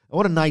now. And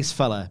what a nice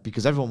fella,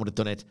 because everyone would have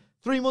done it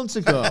 3 months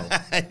ago.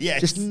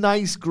 Yes. Just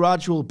nice,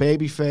 gradual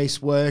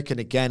babyface work.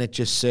 And again, it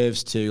just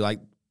serves to like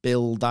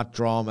build that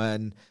drama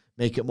and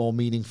make it more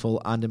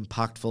meaningful and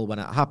impactful when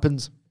it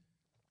happens.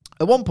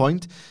 At one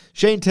point,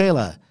 Shane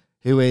Taylor,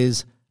 who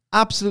is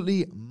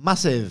absolutely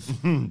massive,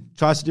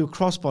 tries to do a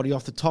crossbody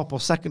off the top or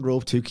second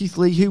rope to Keith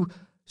Lee, who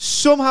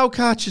somehow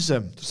catches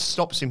him.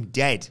 Stops him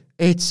dead.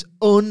 It's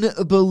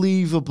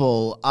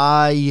unbelievable.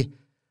 I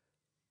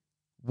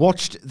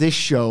watched this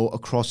show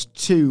across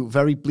 2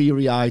 very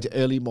bleary-eyed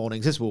early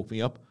mornings. This woke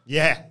me up.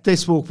 Yeah.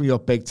 This woke me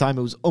up big time.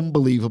 It was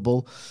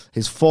unbelievable.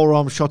 His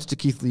forearm shots to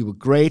Keith Lee were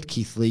great.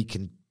 Keith Lee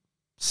can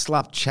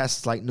slap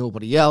chests like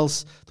nobody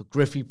else. The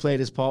Griffey played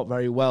his part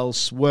very well.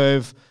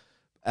 Swerve,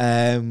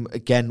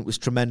 again, was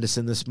tremendous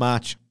in this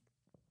match.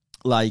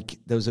 Like,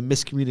 there was a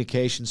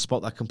miscommunication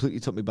spot that completely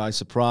took me by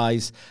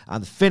surprise.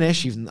 And the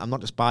finish, even I'm not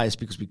just biased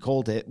because we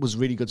called it, was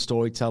really good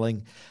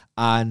storytelling.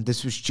 And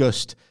this was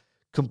just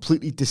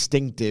completely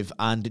distinctive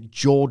and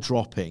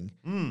jaw-dropping.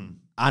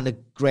 And a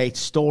great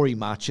story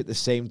match at the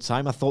same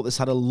time. I thought this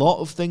had a lot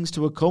of things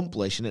to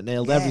accomplish, and it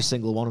nailed every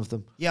single one of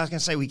them. Yeah, I was going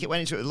to say, we went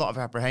into it with a lot of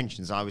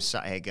apprehensions. I was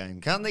sat here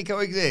going, can they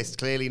coexist?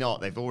 Clearly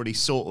not. They've already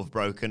sort of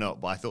broken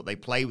up, but I thought they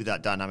played with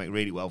that dynamic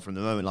really well from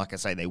the moment, like I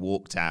say, they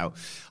walked out.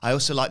 I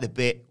also like the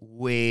bit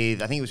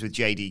with, I think it was with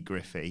JD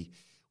Griffey,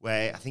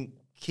 where I think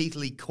Keith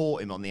Lee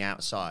caught him on the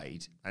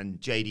outside, and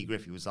JD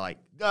Griffey was like,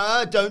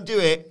 don't do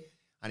it.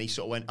 And he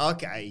sort of went,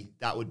 okay,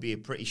 that would be a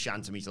pretty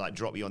shan to me to like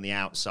drop you on the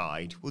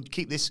outside. We'll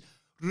keep this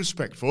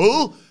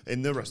respectful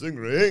in the wrestling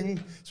ring.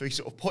 So he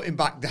sort of put him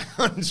back down,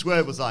 and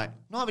Swerve was like,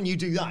 not having you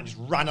do that, and just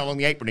ran along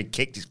the apron and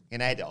kicked his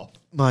head off.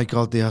 My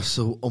God, they are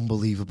so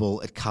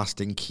unbelievable at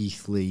casting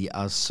Keith Lee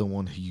as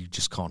someone who you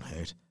just can't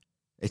hurt.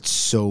 It's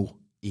so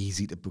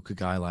easy to book a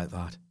guy like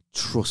that.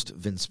 Trust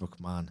Vince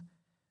McMahon.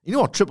 You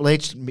know what? Triple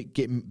H made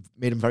him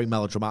very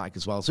melodramatic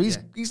as well. So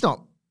he's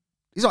not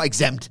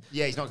exempt.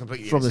 Yeah, he's not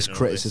completely from this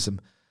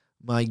criticism.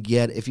 My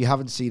God, if you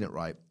haven't seen it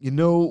right, you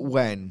know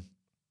when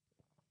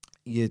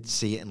you'd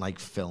see it in like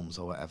films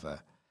or whatever,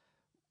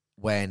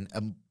 when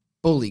a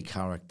bully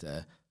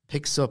character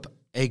picks up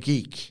a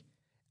geek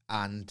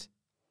and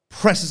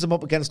presses him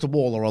up against a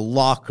wall or a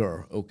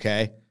locker,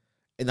 okay,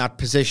 in that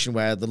position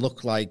where they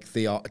look like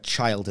they are a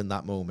child in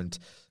that moment.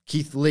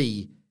 Keith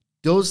Lee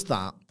does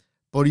that,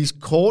 but he's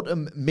caught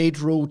him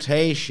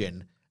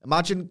mid-rotation.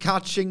 Imagine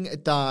catching a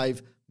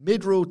dive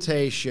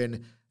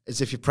mid-rotation as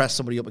if you press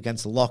somebody up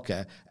against the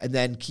locker, and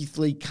then Keith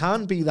Lee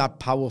can be that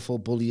powerful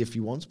bully if he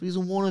wants, but he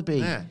doesn't want to be.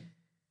 Yeah.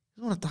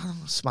 He doesn't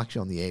want to smack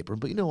you on the apron,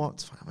 but you know what?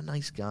 It's fine. I'm a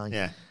nice guy.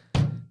 Yeah.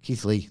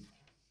 Keith Lee.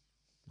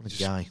 What a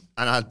guy.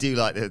 And I do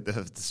like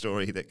the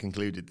story that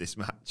concluded this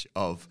match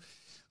of,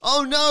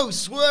 oh no,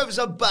 Swerve's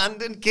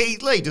abandoned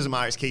Keith Lee. Doesn't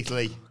matter, it's Keith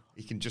Lee.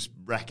 He can just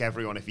wreck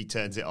everyone if he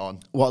turns it on.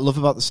 What I love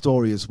about the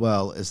story as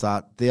well is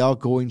that they are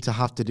going to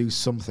have to do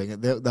something.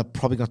 They're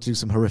probably going to do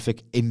some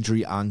horrific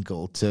injury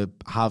angle to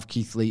have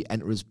Keith Lee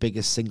enter his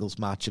biggest singles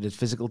match at his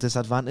physical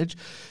disadvantage.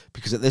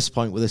 Because at this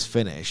point with this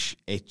finish,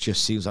 it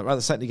just seems like, right,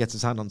 the second he gets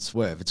his hand on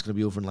Swerve, it's going to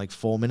be over in like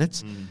 4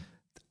 minutes.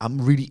 I'm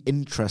really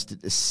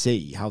interested to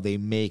see how they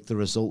make the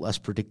result less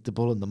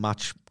predictable and the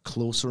match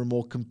closer and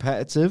more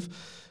competitive.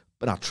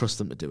 But I trust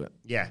them to do it.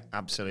 Yeah,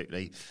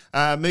 absolutely.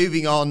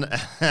 Moving on.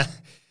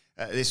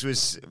 This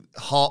was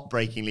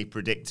heartbreakingly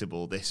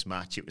predictable, this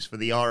match. It was for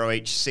the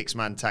ROH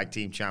Six-Man Tag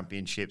Team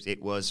Championships.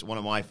 It was one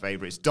of my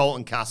favourites,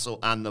 Dalton Castle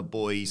and the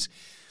boys.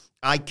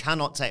 I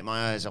cannot take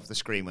my eyes off the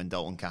screen when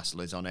Dalton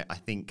Castle is on it.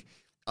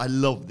 I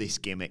love this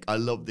gimmick. I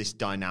love this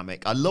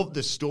dynamic. I love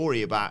the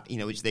story about,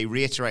 which they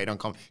reiterated on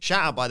commentary.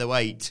 Shout out, by the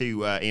way,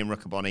 to Ian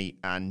Ruckaboni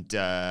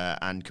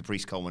and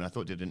Caprice Coleman. I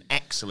thought did an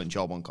excellent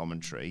job on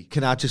commentary.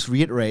 Can I just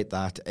reiterate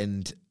that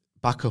and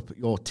back up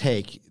your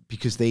take?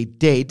 Because they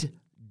did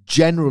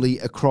generally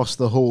across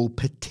the whole,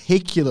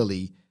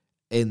 particularly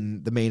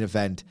in the main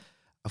event.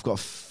 I've got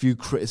a few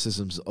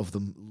criticisms of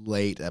them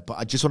later, but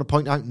I just want to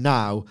point out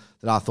now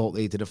that I thought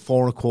they did a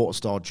 4 1/4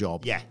 star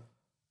job. Yeah.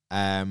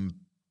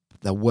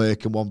 Their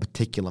work in one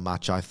particular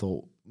match, I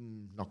thought,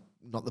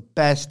 not the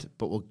best,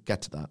 but we'll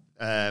get to that.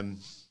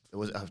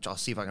 I'll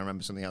see if I can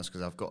remember something else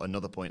because I've got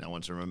another point I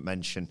want to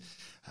mention.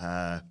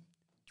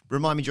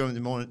 Remind me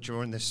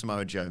during the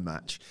Samoa Joe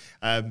match,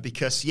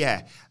 because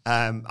if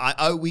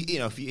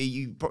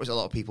you probably a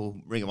lot of people,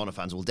 Ring of Honor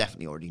fans, will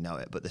definitely already know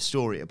it. But the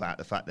story about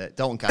the fact that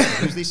Dalton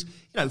Castle, who's this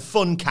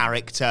fun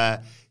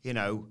character,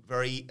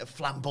 very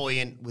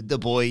flamboyant with the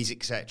boys,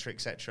 etc.,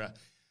 etc.,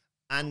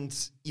 and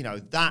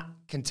that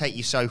can take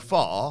you so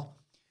far,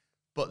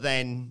 but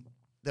then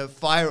the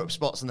fire-up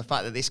spots and the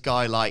fact that this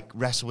guy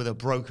wrestled with a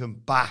broken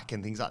back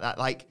and things like that,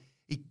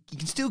 he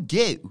can still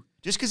go.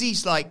 Just because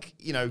he's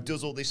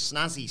does all this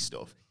snazzy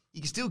stuff,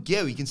 he can still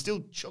go. He can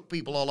still chuck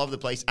people all over the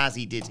place as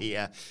he did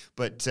here.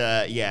 But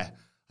I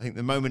think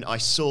the moment I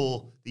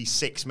saw these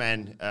 6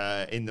 men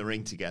in the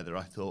ring together,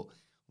 I thought,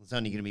 there's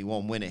only going to be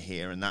one winner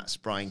here, and that's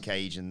Brian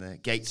Cage and the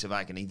Gates of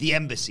Agony. The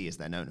Embassy, as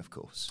they're known, of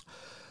course.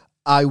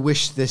 I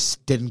wish this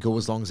didn't go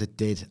as long as it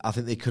did. I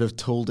think they could have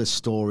told this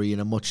story in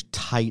a much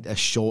tighter,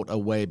 shorter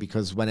way,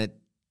 because there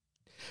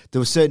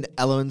were certain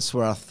elements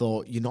where I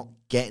thought, you're not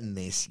getting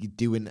this. You're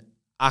doing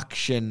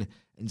action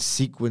and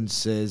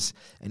sequences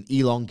and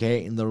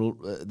elongating the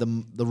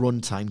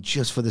runtime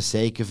just for the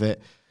sake of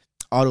it.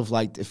 I'd have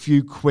liked a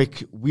few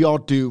quick, we are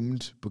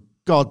doomed, but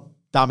god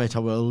damn it, I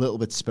were a little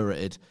bit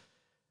spirited.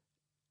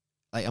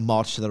 Like a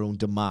march to their own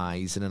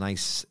demise in a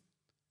nice,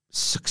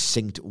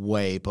 succinct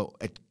way, but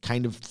it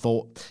kind of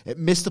it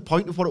missed the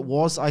point of what it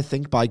was, I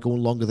think, by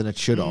going longer than it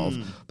should have.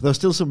 But there were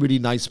still some really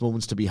nice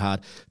moments to be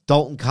had.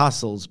 Dalton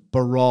Castle's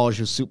barrage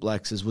of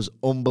suplexes was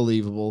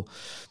unbelievable.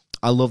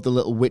 I love the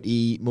little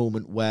witty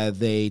moment where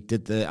they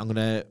did I'm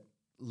going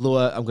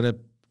to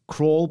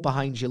crawl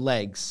behind your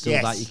legs so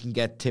that you can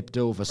get tipped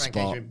over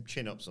spot.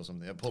 Chin-ups or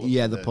something.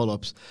 The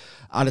pull-ups.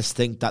 I just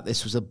think that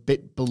this was a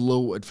bit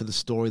bloated for the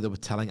story they were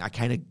telling. I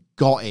kind of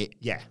got it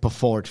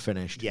before it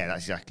finished. Yeah,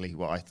 that's exactly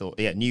what I thought.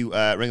 Yeah, new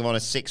Ring of Honor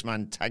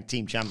 6-man tag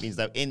team champions,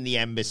 though, in the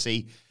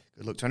Embassy.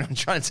 Good luck to anyone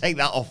trying to take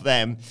that off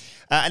them.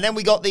 And then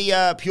we got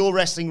the Pure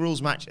Wrestling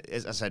Rules match.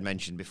 As I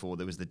mentioned before,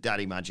 there was the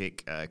Daddy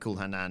Magic, Cool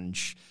Hand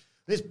Ange.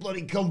 This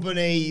bloody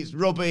company is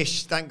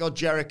rubbish. Thank God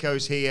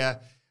Jericho's here.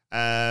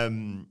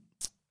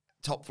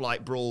 Top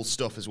Flight Brawl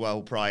stuff as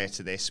well prior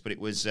to this. But it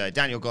was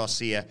Daniel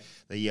Garcia,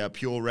 the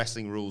Pure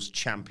Wrestling Rules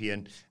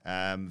champion,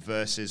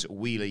 versus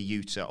Wheeler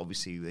Yuta.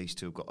 Obviously, these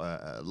two have got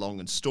a long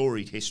and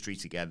storied history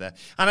together.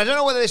 And I don't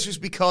know whether this was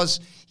because,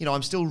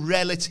 I'm still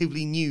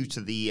relatively new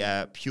to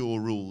the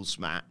Pure Rules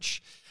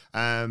match.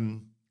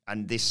 And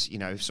this,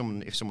 if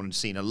someone had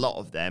seen a lot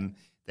of them,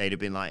 they'd have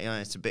been like,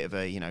 it's a bit of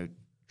a,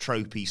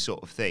 tropey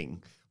sort of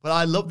thing. But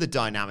I love the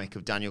dynamic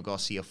of Daniel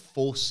Garcia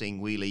forcing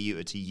Wheeler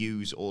Yuta to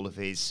use all of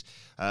his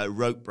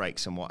rope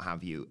breaks and what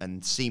have you,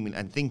 and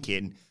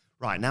thinking,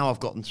 right, now I've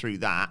gotten through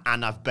that,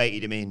 and I've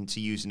baited him into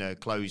using a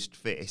closed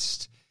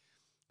fist.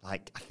 I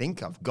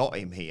think I've got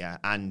him here.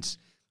 And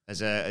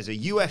as a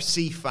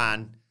UFC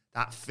fan,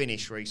 that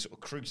finish where he sort of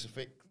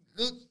crucifix,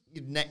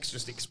 your neck's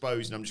just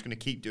exposed, and I'm just going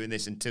to keep doing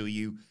this until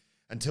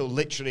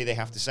literally they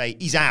have to say,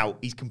 he's out,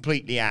 he's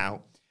completely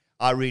out.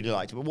 I really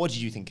liked it. But what did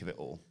you think of it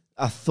all?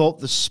 I thought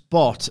the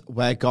spot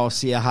where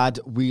Garcia had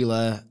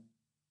Wheeler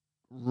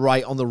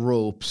right on the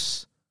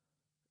ropes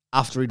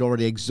after he'd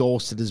already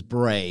exhausted his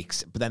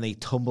breaks, but then he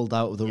tumbled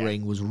out of the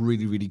ring was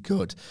really, really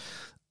good.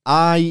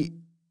 I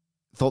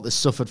thought this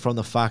suffered from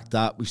the fact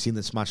that we've seen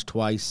this match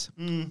twice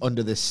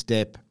under this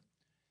stip.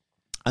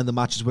 And the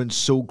matches weren't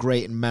so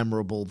great and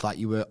memorable that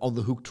you were on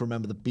the hook to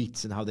remember the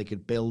beats and how they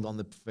could build on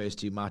the first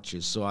 2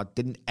 matches. So I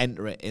didn't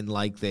enter it in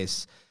like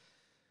this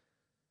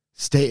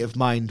state of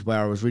mind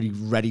where I was really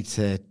ready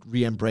to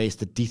re-embrace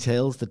the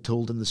details that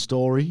told in the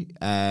story.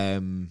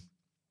 And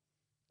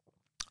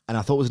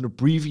I thought it was an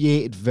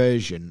abbreviated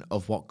version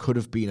of what could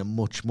have been a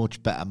much,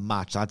 much better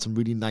match. I had some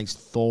really nice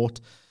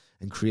thought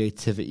and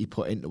creativity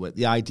put into it.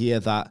 The idea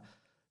that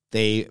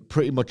they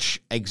pretty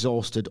much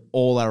exhausted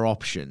all their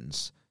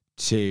options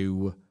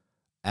to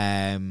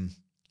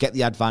get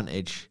the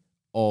advantage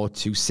or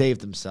to save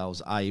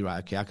themselves, i.e., right,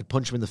 okay, I could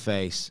punch him in the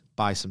face,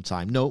 buy some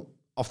time. No,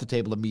 off the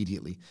table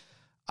immediately.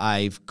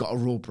 I've got a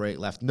rope break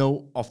left.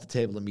 No, off the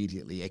table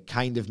immediately. It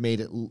kind of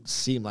made it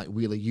seem like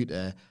Wheeler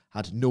Yuta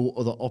had no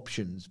other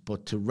options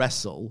but to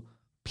wrestle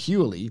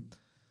purely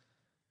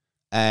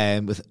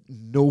with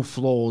no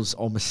flaws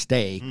or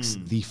mistakes,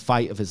 the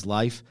fight of his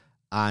life,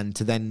 and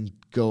to then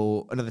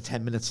go another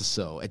 10 minutes or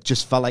so. It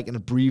just felt like an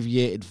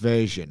abbreviated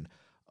version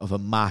of a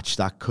match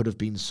that could have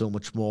been so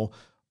much more.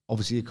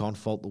 Obviously, you can't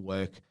fault the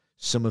work.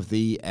 Some of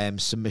the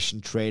submission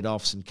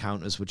trade-offs and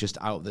counters were just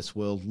out of this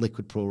world.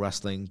 Liquid Pro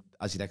Wrestling,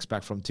 as you'd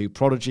expect from 2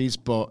 prodigies,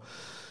 but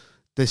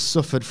they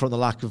suffered from the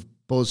lack of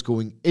buzz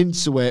going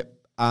into it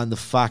and the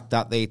fact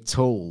that they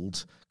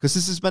told, because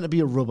this is meant to be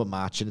a rubber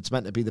match and it's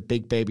meant to be the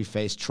big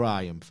babyface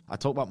triumph. I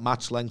talk about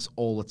match lengths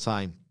all the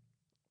time.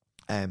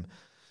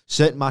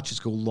 Certain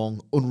matches go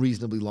long,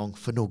 unreasonably long,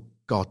 for no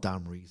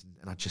goddamn reason,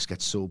 and I just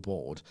get so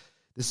bored.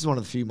 This is one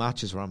of the few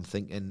matches where I'm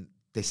thinking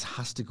this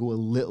has to go a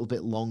little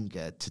bit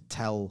longer to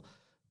tell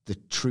the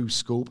true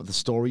scope of the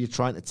story you're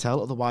trying to tell.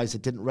 Otherwise,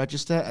 it didn't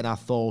register. And I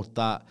thought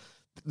that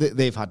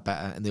they've had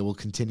better and they will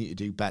continue to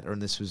do better.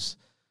 And this was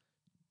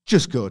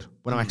just good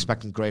when I'm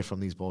expecting great from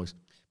these boys.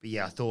 But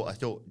yeah, I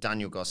thought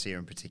Daniel Garcia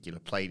in particular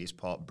played his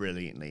part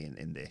brilliantly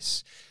in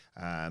this.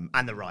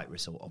 And the right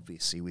result,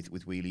 obviously,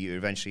 with Wheeler Yuta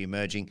eventually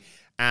emerging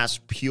as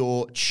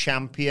pure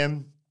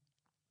champion.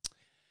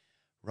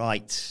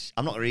 Right.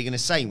 I'm not really going to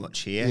say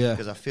much here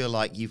because I feel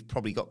like you've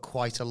probably got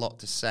quite a lot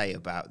to say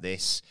about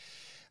this.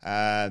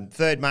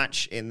 Third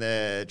match in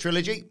the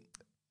trilogy,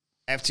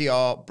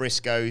 FTR,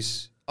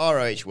 Briscoes,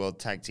 ROH World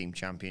Tag Team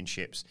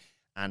Championships,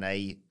 and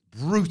a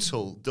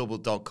brutal double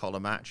dog collar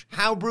match.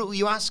 How brutal,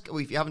 you ask? Well,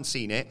 if you haven't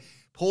seen it,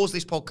 pause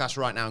this podcast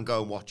right now and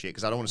go and watch it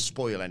because I don't want to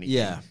spoil anything.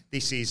 Yeah.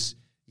 This is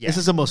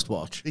a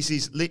must-watch. This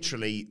is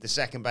literally the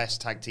second best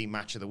tag team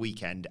match of the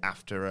weekend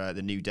after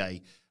the New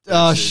Day.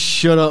 Oh,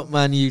 shut up,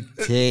 man, you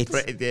tit.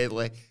 Pretty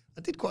deadly.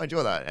 I did quite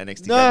enjoy that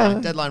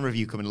NXT deadline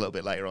review coming a little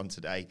bit later on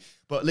today.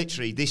 But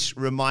literally, this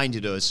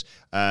reminded us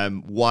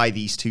why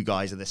these 2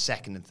 guys are the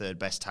second and third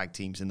best tag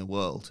teams in the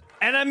world.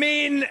 And I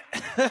mean,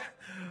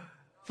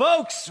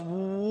 folks,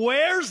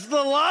 where's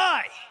the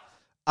lie?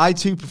 I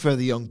too prefer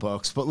the Young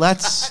Bucks, but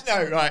let's...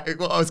 No, right.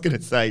 What I was going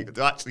to say,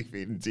 to actually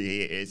feed into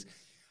here is,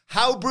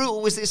 how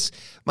brutal was this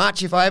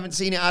match if I haven't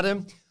seen it,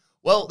 Adam?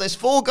 Well, there's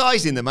 4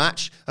 guys in the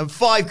match, and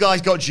 5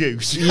 guys got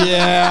juice.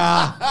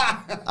 Yeah.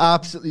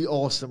 Absolutely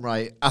awesome,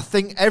 right? I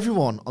think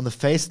everyone on the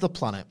face of the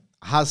planet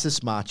has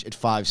this match at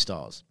 5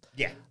 stars.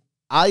 Yeah.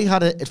 I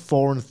had it at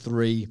 4 and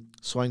 3,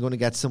 so I'm going to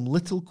get some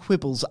little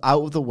quibbles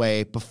out of the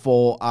way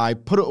before I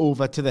put it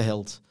over to the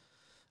hilt.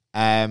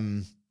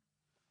 I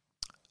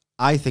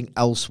think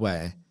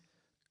elsewhere,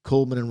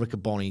 Coleman and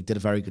Riccaboni did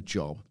a very good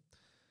job.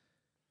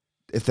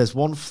 If there's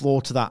one flaw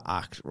to that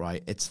act,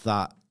 right, it's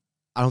that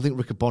I don't think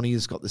Riccaboni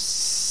has got the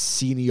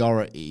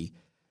seniority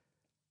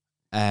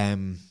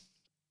to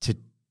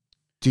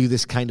do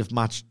this kind of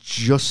match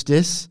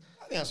justice.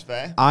 I think that's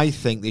fair. I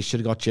think they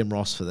should have got Jim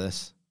Ross for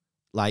this.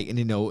 Like, and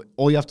you know,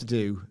 all you have to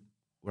do,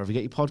 wherever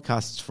you get your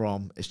podcasts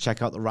from, is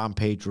check out the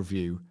Rampage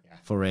review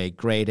for a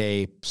grade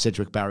A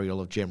Sidgwick burial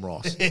of Jim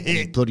Ross.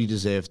 He bloody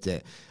deserved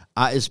it.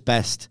 At his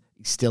best,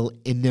 he's still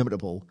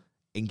inimitable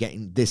in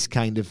getting this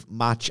kind of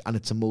match and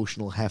its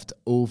emotional heft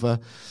over.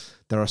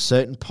 There are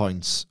certain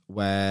points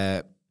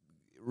where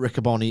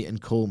Riccaboni and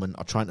Coleman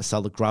are trying to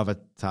sell the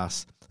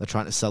gravitas. They're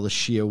trying to sell the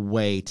sheer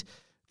weight,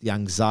 the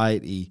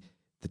anxiety,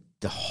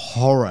 the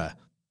horror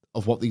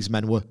of what these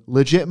men were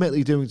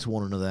legitimately doing to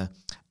one another.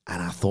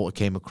 And I thought it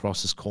came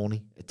across as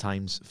corny at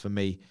times for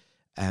me.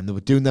 And they were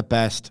doing their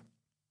best.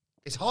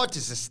 It's hard to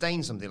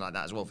sustain something like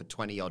that as well for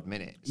 20-odd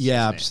minutes.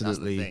 Yeah,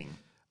 absolutely.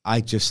 I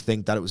just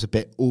think that it was a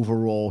bit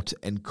overwrought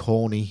and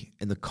corny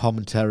in the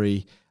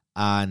commentary,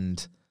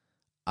 and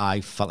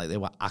I felt like they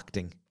were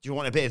acting. Do you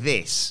want a bit of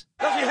this?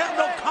 Does he have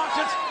no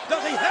conscience?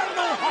 Does he have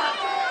no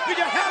heart?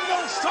 Do you have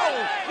no soul,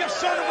 you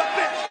son of a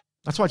bitch?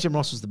 That's why Jim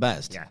Ross was the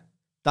best. Yeah.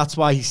 That's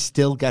why he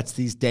still gets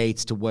these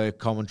dates to work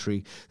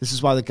commentary. This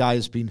is why the guy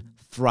has been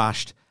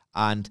thrashed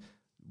and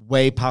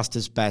way past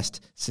his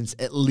best since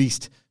at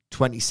least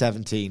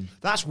 2017.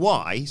 That's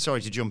why,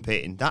 sorry to jump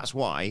in, that's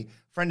why a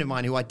friend of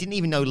mine who I didn't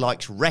even know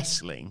likes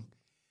wrestling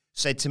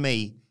said to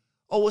me,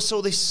 oh, I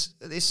saw this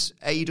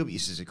AEW,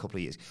 this is a couple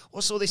of years, I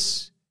saw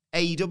this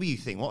AEW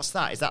thing. What's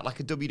that? Is that like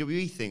a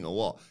WWE thing or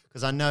what?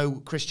 Because I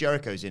know Chris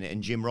Jericho's in it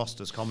and Jim Ross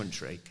does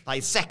commentary. Like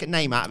his second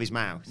name out of his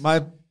mouth.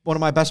 One of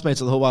my best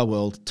mates of the whole wide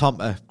world,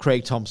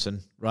 Craig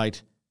Thompson,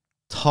 right?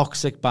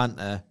 Toxic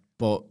banter,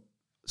 but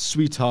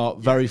sweetheart,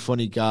 very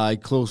funny guy,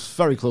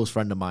 very close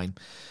friend of mine.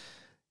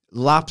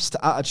 Lapsed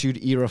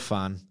Attitude Era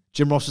fan.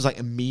 Jim Ross was like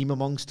a meme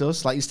amongst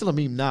us. Like, he's still a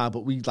meme now,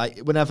 but we like,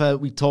 whenever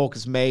we talk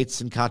as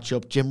mates and catch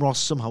up, Jim Ross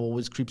somehow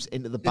always creeps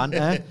into the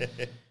banter.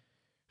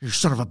 You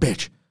son of a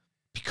bitch.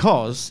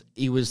 Because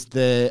he was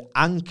the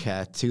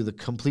anchor to the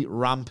complete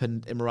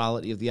rampant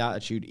immorality of the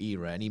Attitude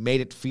Era, and he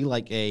made it feel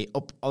like a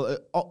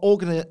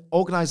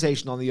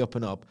organization on the up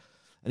and up,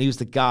 and he was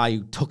the guy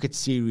who took it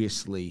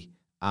seriously,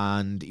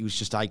 and he was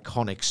just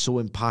iconic, so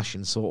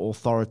impassioned, so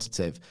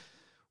authoritative.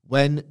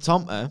 When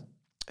Tomta,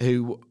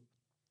 who,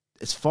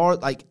 as far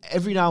like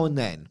every now and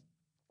then,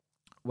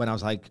 when I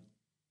was like,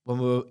 when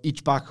we were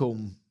each back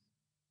home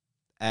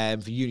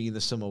for uni in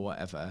the summer or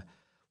whatever,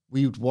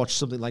 we would watch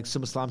something like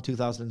SummerSlam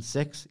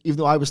 2006. Even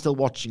though I was still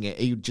watching it,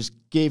 he just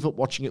gave up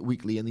watching it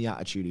weekly in the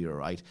Attitude Era,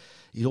 right?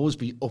 He'd always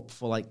be up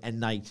for like a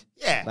night.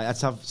 Yeah. Like,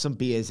 let's have some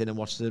beers in and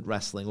watch the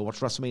wrestling. We'll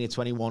watch WrestleMania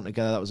 21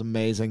 together. That was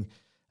amazing.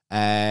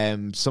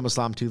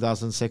 SummerSlam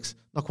 2006,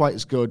 not quite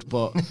as good,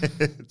 but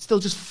still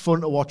just fun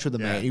to watch with the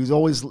mate. He's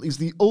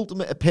the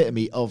ultimate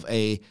epitome of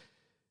he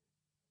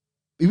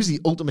was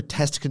the ultimate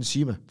test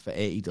consumer for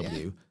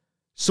AEW. Yeah.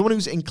 Someone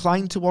who's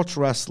inclined to watch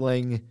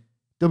wrestling.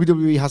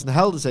 WWE hasn't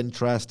held his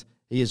interest.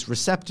 He is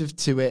receptive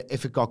to it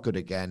if it got good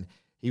again.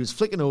 He was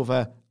flicking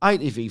over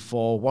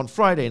ITV4 one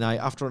Friday night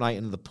after a night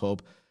in the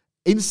pub,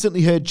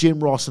 instantly heard Jim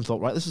Ross and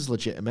thought, right, this is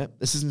legitimate.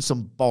 This isn't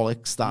some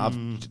bollocks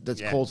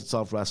that calls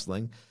itself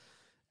wrestling.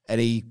 And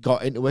he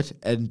got into it,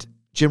 and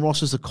Jim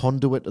Ross is a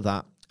conduit to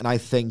that. And I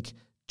think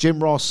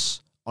Jim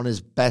Ross, on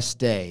his best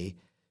day,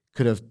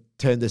 could have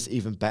turned this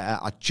even better.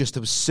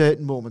 There were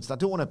certain moments, I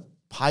don't want to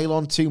pile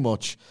on too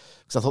much,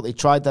 because I thought they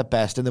tried their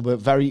best, and they were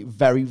very,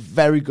 very,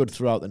 very good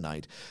throughout the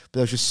night. But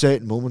there was just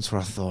certain moments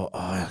where I thought,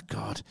 oh,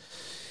 God,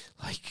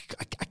 like,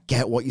 I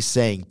get what you're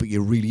saying, but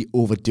you're really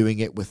overdoing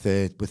it with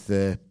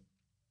the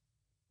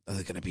are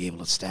they going to be able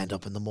to stand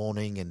up in the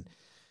morning? And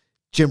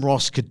Jim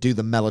Ross could do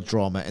the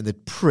melodrama and the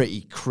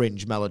pretty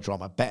cringe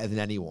melodrama better than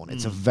anyone.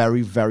 It's a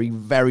very, very,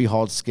 very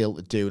hard skill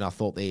to do, and I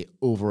thought they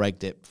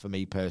over-egged it for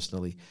me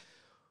personally.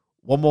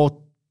 One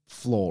more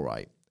flaw,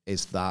 right,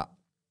 is that,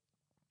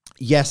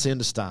 yes, I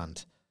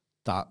understand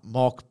that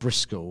Mark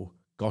Briscoe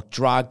got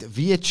dragged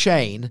via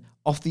chain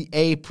off the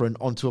apron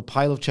onto a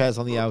pile of chairs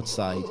on the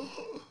outside.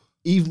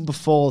 Even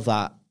before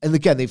that, and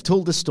again, they've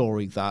told the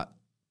story that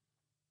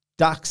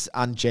Dax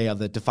and Jay are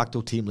the de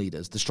facto team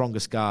leaders, the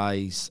strongest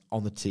guys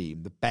on the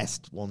team, the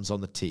best ones on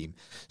the team.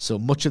 So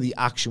much of the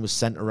action was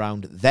centered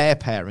around their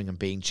pairing and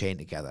being chained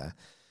together.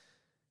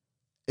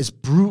 As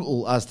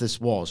brutal as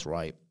this was,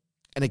 right?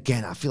 And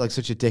again, I feel like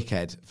such a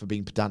dickhead for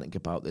being pedantic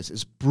about this.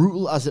 As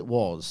brutal as it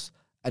was,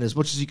 and as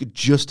much as you could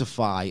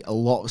justify a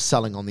lot of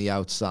selling on the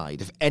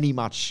outside, if any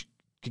match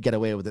could get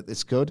away with it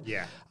this good,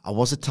 I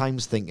was at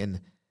times thinking,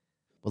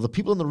 well, the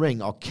people in the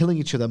ring are killing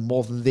each other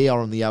more than they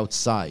are on the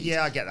outside.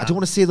 Yeah, I get that. I don't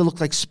want to say they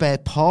look like spare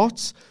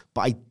parts,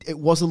 but it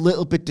was a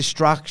little bit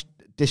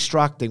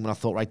distracting when I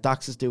thought, right,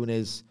 Dax is doing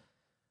his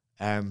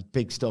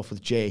big stuff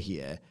with Jay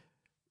here,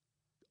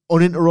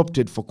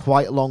 uninterrupted for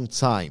quite a long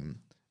time,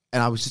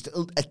 and I was just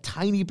a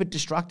tiny bit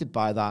distracted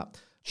by that.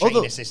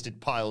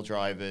 Chain-assisted pile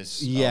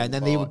drivers. Yeah, and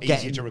then they were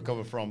easier to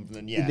recover from.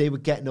 They were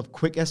getting up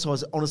quicker, so I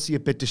was honestly a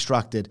bit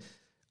distracted.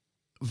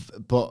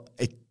 But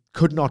it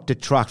could not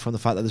detract from the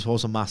fact that this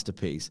was a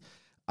masterpiece.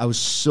 I was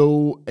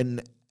so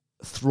in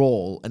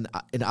thrall and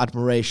in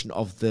admiration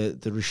of the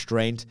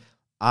restraint.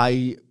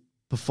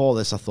 Before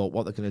this, I thought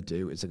what they're going to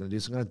do is they're going to do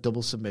some kind of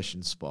double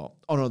submission spot.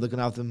 Oh no, they're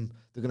going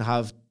to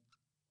have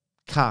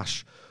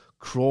Cash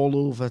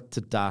crawl over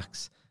to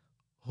Dax,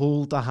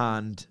 hold the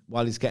hand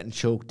while he's getting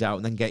choked out,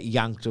 and then get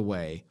yanked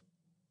away.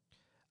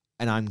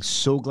 And I'm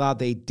so glad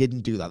they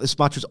didn't do that. This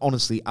match was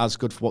honestly as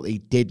good for what they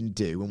didn't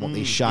do and what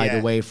they shied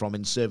away from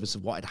in service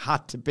of what it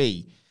had to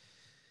be,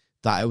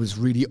 that it was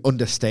really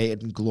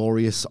understated and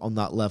glorious on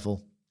that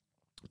level,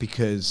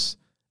 because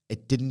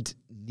it didn't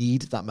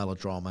need that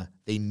melodrama.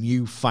 They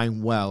knew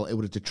fine well it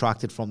would have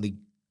detracted from the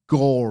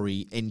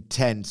gory,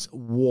 intense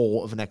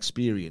war of an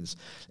experience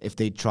if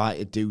they tried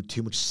to do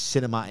too much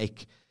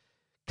cinematic,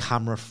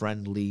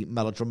 camera-friendly,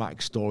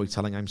 melodramatic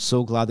storytelling. I'm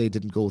so glad they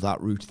didn't go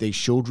that route. They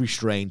showed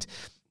restraint.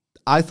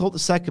 I thought the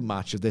second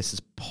match of this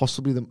is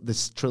possibly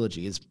this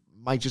trilogy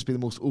might just be the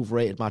most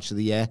overrated match of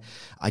the year.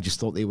 I just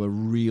thought they were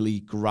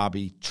really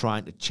grabby,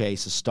 trying to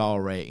chase a star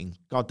rating.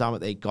 God damn it,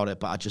 they got it,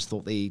 but I just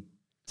thought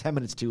 10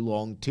 minutes too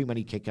long, too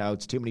many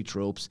kickouts, too many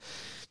tropes.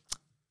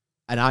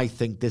 And I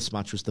think this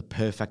match was the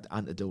perfect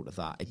antidote to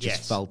that. It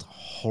just felt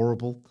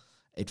horrible.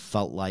 It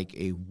felt like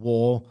a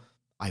war.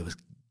 I was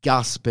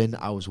gasping.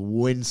 I was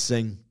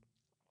wincing.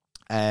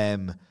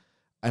 And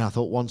I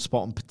thought one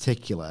spot in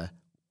particular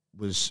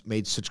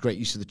made such great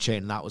use of the chain,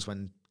 and that was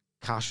when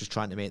Cash was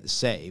trying to make the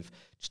save,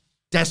 just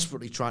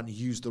desperately trying to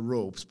use the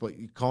ropes, but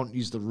you can't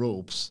use the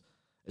ropes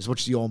as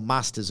much as you're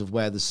masters of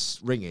where this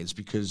ring is,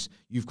 because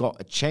you've got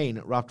a chain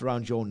wrapped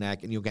around your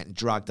neck and you're getting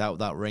dragged out of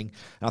that ring.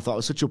 And I thought it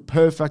was such a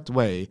perfect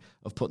way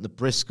of putting the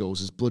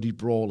Briscoes as bloody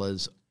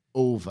brawlers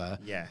over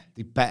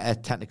the better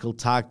technical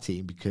tag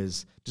team,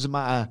 because it doesn't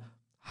matter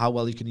how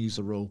well you can use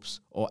the ropes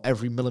or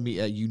every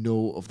millimeter you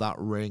know of that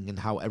ring and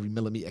how every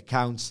millimeter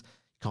counts.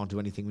 You can't do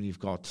anything when you've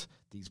got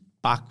these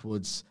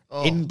backwards,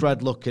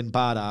 inbred-looking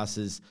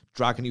badasses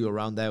dragging you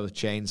around there with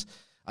chains.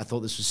 I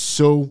thought this was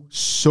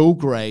so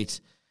great.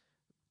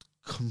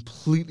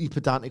 Completely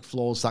pedantic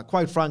flaws that,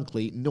 quite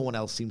frankly, no one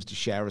else seems to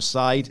share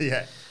aside.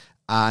 Yeah.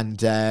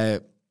 And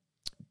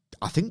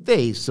I think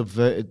they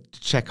subverted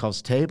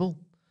Chekhov's table.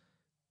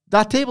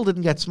 That table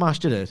didn't get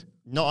smashed, did it?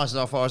 Not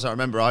as far as I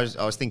remember. I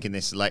was thinking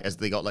this like as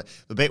they got like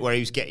the bit where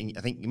he was getting.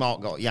 I think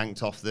Mark got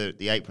yanked off the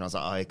apron. I was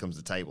like, oh, here comes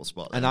the table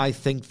spot. And I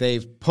think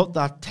they've put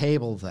that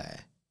table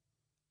there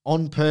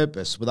on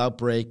purpose without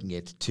breaking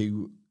it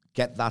to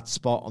get that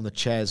spot on the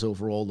chairs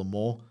over all the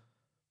more.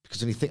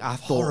 Because when you think, I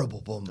thought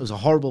horrible bump. It was a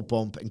horrible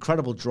bump,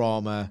 incredible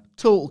drama,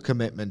 total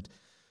commitment.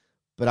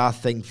 But I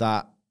think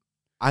that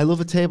I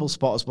love a table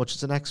spot as much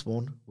as the next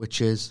one,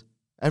 which is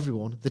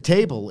everyone. The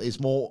table is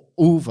more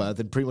over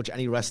than pretty much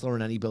any wrestler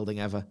in any building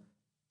ever.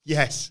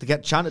 Yes. They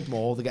get chanted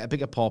more, they get a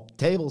bigger pop.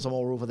 Tables are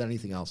more over than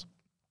anything else.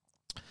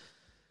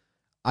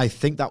 I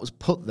think that was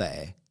put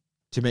there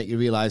to make you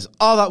realize,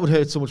 that would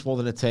hurt so much more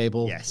than a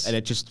table. Yes. And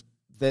it just,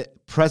 the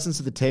presence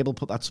of the table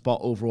put that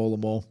spot over all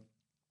the more.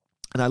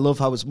 And I love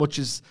how, as much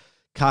as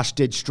Cash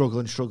did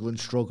struggle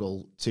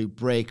to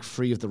break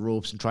free of the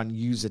ropes and try and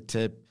use it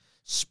to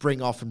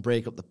spring off and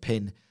break up the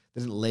pin,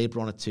 they didn't labor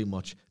on it too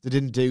much. They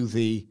didn't do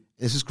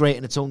this is great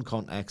in its own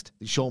context,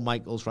 the Shawn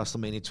Michaels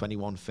WrestleMania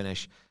 21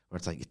 finish, where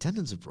it's like, your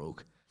tendons are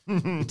broke.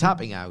 You're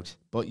tapping out,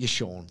 but you're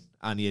Shawn.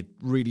 And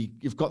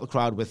you've got the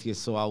crowd with you,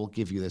 so I will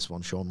give you this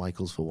one, Shawn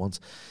Michaels, for once.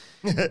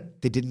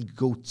 They didn't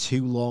go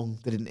too long.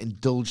 They didn't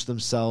indulge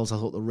themselves. I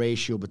thought the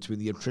ratio between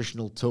the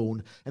attritional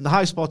tone and the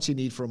high spots you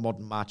need for a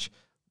modern match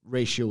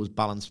ratio was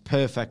balanced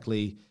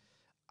perfectly.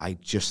 I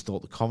just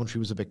thought the commentary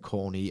was a bit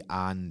corny,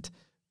 and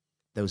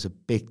there was a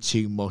bit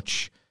too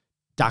much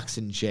Dax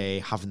and Jay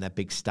having their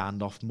big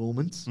standoff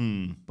moments.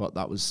 But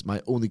that was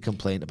my only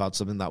complaint about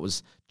something that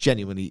was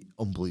genuinely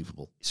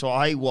unbelievable. So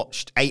I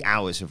watched 8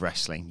 hours of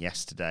wrestling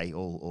yesterday,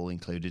 all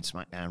included,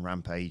 SmackDown,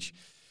 Rampage,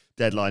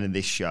 Deadline, and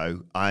this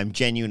show. I'm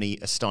genuinely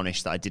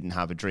astonished that I didn't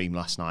have a dream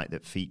last night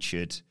that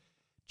featured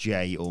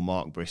Jay or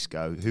Mark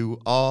Briscoe, who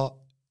are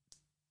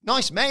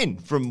nice men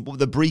from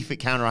the brief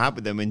encounter I had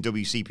with them in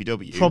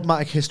WCPW.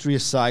 Problematic history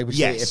aside, which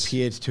they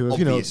appeared to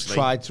have,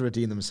 tried to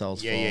redeem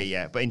themselves for.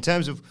 Yeah. But in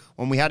terms of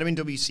when we had them in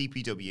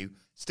WCPW,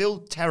 still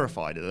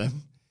terrified of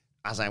them,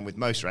 as I am with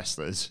most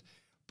wrestlers.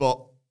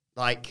 But,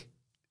 like,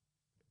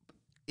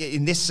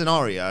 in this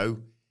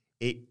scenario,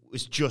 it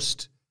was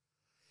just...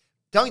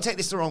 Don't take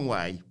this the wrong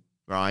way,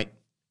 right?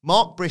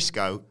 Mark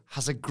Briscoe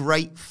has a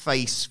great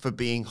face for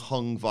being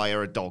hung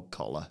via a dog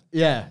collar.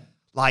 Yeah.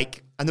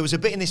 Like, and there was a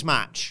bit in this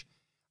match...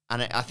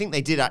 And I think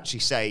they did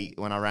actually say,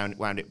 when I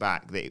wound it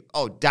back,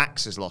 that,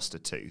 Dax has lost a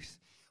tooth.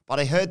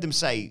 But I heard them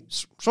say,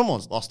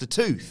 someone's lost a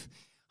tooth.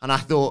 And I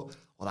thought,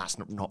 well, that's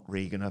not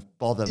really going to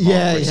bother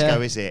Mark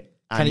Briscoe, is it?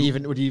 Would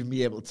he even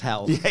be able to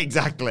tell? Yeah,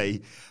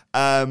 exactly.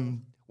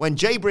 When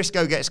Jay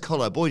Briscoe gets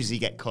colour, boy, does he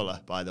get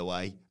colour, by the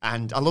way.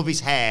 And I love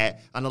his hair,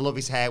 and I love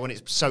his hair when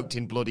it's soaked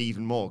in blood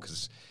even more,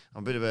 because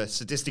I'm a bit of a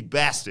sadistic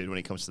bastard when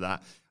it comes to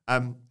that.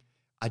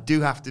 I do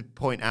have to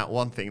point out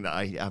one thing that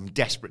I am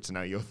desperate to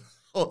know your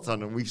thoughts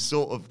on, and we've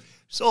sort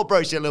of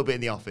broached it a little bit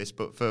in the office,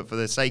 but for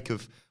the sake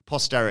of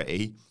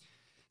posterity,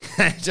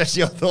 just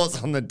your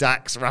thoughts on the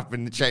Dax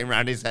wrapping the chain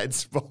around his head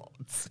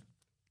spots.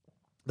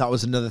 That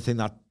was another thing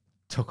that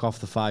took off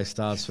the 5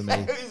 stars for me.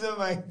 It was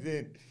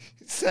amazing.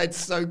 His head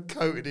so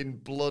coated in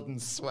blood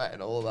and sweat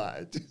and all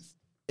that.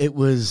 It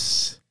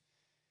was...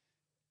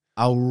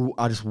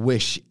 I just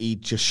wish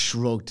he'd just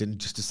shrugged and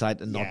just decided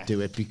to not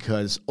do it,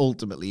 because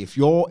ultimately, if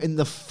you're in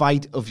the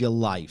fight of your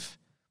life,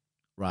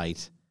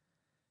 right...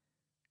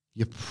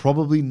 you're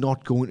probably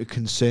not going to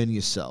concern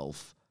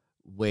yourself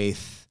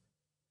with,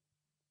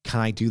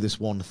 can I do this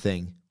one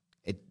thing?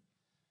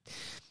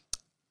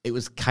 It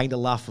was kind of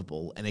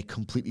laughable, and it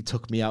completely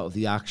took me out of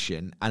the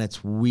action. And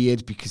it's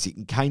weird because you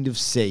can kind of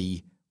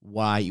see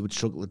why he would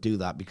struggle to do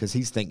that, because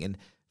he's thinking,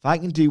 if I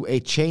can do a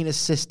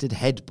chain-assisted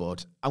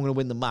headbutt, I'm going to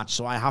win the match,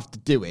 so I have to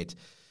do it.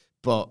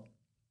 But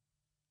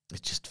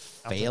it just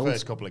failed. After the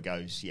first couple of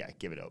goes,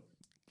 give it up.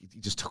 He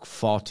just took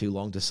far too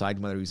long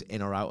deciding whether he was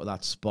in or out of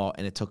that spot,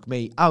 and it took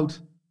me out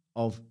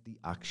of the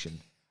action.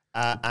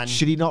 And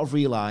should he not have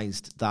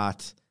realised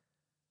that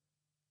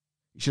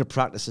he should have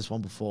practiced this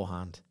one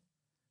beforehand?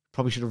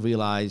 Probably should have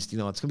realised,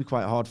 it's going to be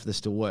quite hard for this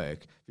to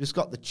work. He just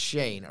got the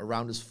chain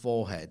around his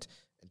forehead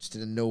and just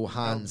did a no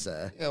hands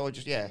there.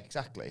 Yeah,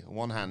 exactly.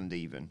 One hand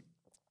even.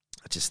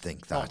 I just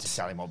think Not that... to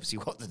tell him, obviously,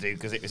 what to do,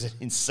 because it was an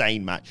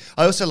insane match.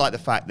 I also like the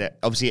fact that,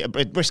 obviously,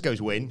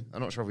 Briscoe's win.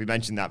 I'm not sure if we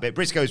mentioned that, but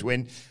Briscoe's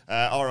win.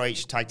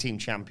 ROH Tag Team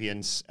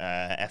Champions,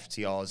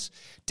 FTR's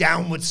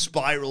downward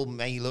spiral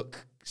may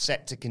look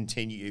set to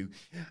continue.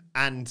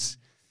 And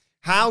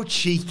How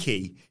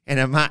cheeky in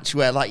a match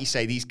where, like you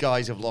say, these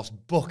guys have lost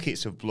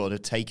buckets of blood,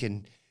 have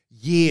taken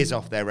years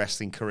off their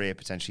wrestling career,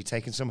 potentially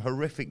taken some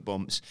horrific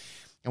bumps.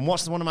 And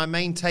what's one of my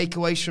main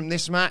takeaways from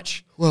this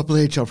match? Well,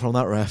 blade job from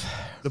that ref.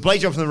 The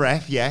blade job from the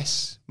ref,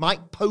 yes.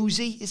 Mike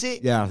Posey, is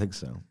it? Yeah, I think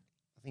so.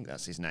 I think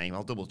that's his name.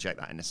 I'll double check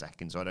that in a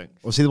second so I don't...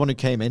 Was he the one who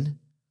came in?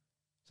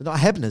 Is it not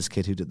Hebner's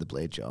kid who did the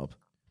blade job?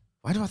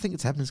 Why do I think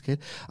it's Hebner's kid?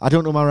 I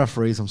don't know my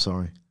referees, I'm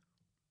sorry.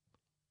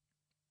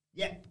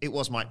 Yeah, it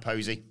was Mike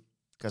Posey,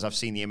 because I've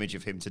seen the image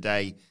of him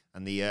today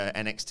and the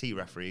NXT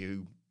referee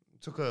who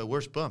took a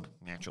worse bump,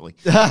 actually,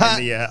 in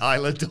the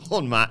Isle of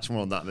Dawn match.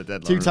 More on that in the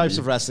deadline. Two types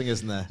of wrestling,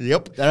 isn't there?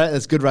 Yep.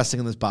 There's good wrestling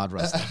and there's bad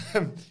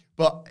wrestling.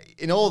 But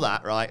in all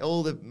that, right,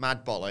 all the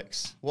mad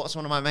bollocks, what's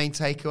one of my main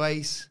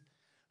takeaways?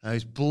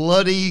 Those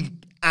bloody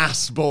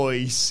ass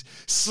boys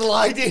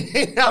sliding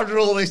in after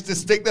all this to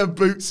stick their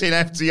boots in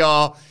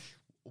FTR.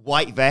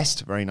 White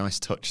vest, very nice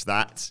touch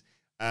that.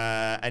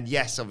 And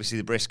yes,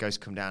 obviously the Briscoes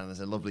come down and there's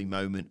a lovely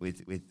moment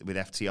with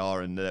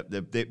FTR and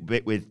the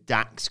bit with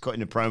Dax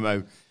cutting a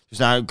promo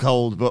just out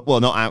cold, but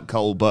well, not out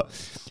cold, but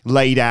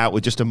laid out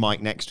with just a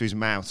mic next to his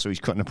mouth, so he's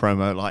cutting a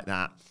promo like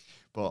that.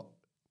 But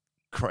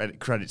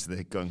credit to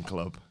the Gun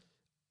Club.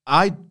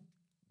 I'm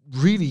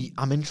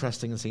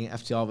interested in seeing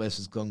FTR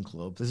versus Gun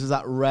Club. This is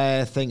that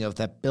rare thing of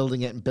they're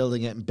building it and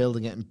building it and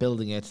building it and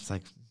building it. It's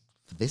like,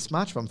 for this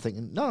match, I'm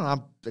thinking,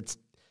 it's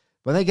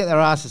when they get their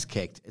asses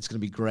kicked, it's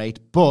going to be great.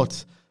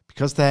 But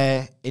because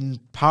they're in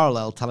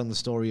parallel telling the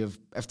story of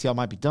FTR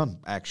might be done,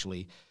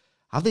 actually,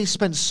 have they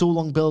spent so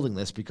long building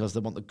this because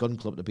they want the Gun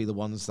Club to be the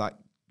ones that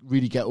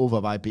really get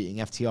over by beating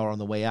FTR on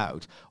the way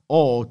out?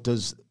 Or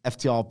does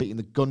FTR beating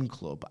the Gun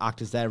Club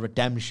act as their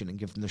redemption and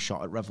give them the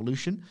shot at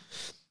Revolution?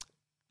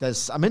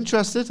 I'm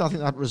interested. I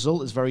think that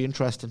result is very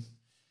interesting.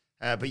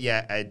 But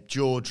yeah, a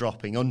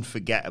jaw-dropping,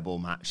 unforgettable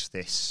match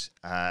this.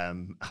 I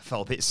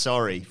felt a bit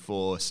sorry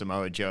for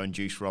Samoa Joe and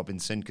Juice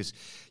Robinson because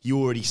you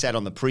already said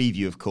on the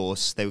preview, of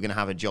course, they were going to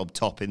have a job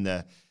top in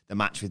the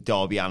match with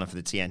Darby Allin for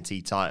the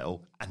TNT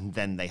title, and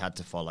then they had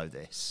to follow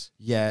this.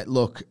 Yeah,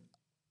 look,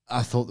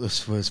 I thought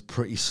this was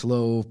pretty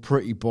slow,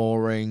 pretty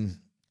boring.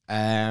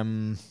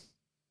 The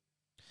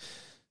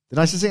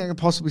nicest thing I can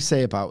possibly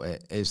say about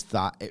it is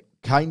that it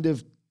kind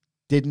of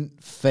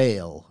didn't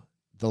fail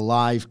the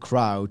live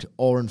crowd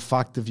or, in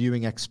fact, the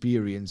viewing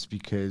experience,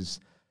 because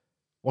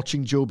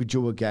watching Joe be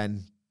Joe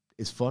again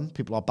is fun.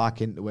 People are back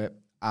into it,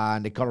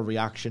 and it got a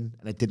reaction,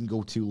 and it didn't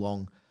go too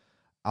long.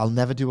 I'll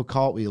never do a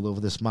cartwheel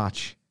over this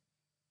match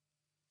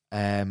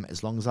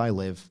as long as I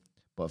live.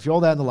 But if you're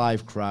there in the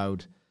live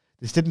crowd,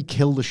 this didn't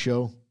kill the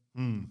show.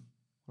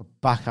 A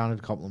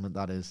backhanded compliment,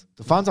 that is.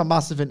 The fans are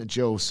massive into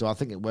Joe, so I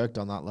think it worked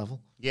on that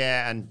level.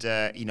 Yeah, and,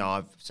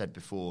 I've said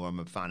before, I'm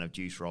a fan of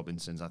Juice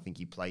Robinson's. I think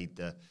he played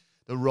the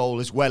role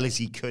as well as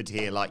he could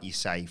here, like you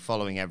say,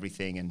 following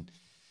everything. And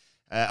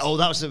that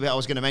was the bit I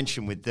was going to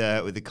mention with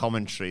the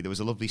commentary. There was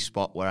a lovely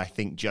spot where I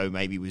think Joe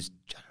maybe was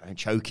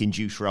choking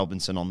Juice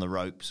Robinson on the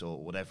ropes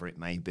or whatever it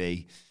may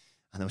be,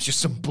 and there was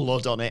just some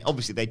blood on it.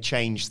 Obviously, they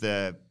changed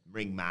the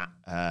ring mat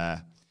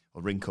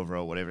or ring cover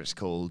or whatever it's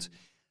called,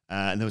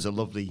 and there was a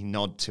lovely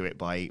nod to it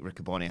by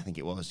Riccaboni, I think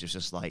it was,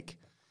 just like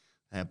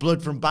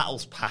blood from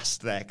battles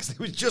past there, because it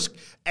was just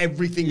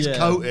everything's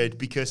coated.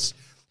 Because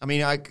I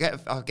mean, I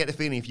get the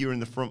feeling if you were in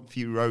the front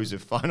few rows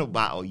of Final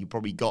Battle, you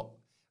probably got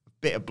a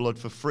bit of blood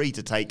for free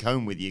to take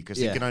home with you,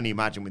 because you can only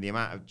imagine with the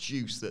amount of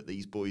juice that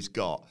these boys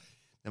got.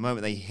 The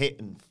moment they hit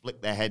and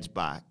flicked their heads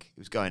back, it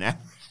was going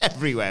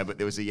everywhere, but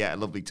there was a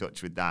lovely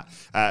touch with that.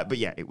 But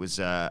yeah, it was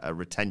a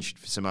retention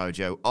for Samoa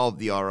Joe of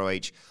the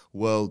ROH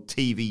World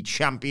TV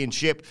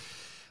Championship.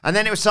 And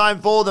then it was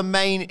time for the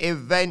main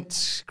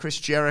event. Chris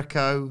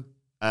Jericho,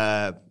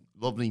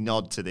 lovely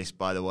nod to this,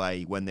 by the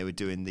way, when they were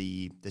doing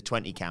the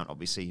 20 count,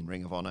 obviously, in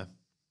Ring of Honor.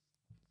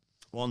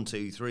 1,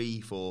 2, 3,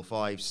 4,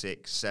 5,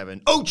 6,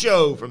 7.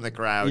 Ocho from the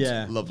crowd.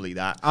 Yeah. Lovely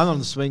that. And on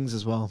the swings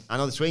as well.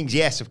 And on the swings,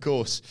 yes, of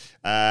course.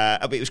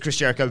 But it was Chris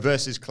Jericho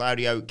versus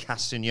Claudio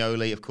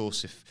Castagnoli. Of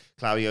course, if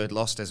Claudio had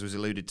lost, as was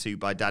alluded to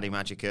by Daddy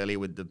Magic earlier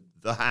with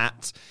the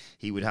hat,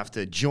 he would have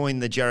to join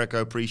the Jericho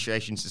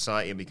Appreciation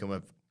Society and become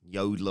a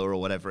yodeler or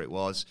whatever it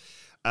was.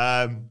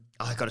 I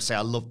got to say,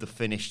 I loved the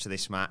finish to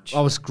this match.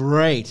 Oh, it was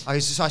great. I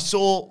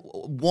saw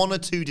one or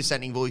two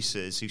dissenting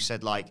voices who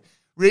said, like,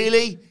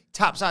 really?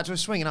 Taps out to a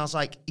swing. And I was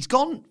like, he's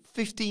gone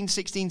 15,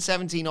 16,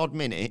 17 odd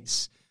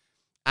minutes.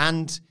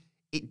 And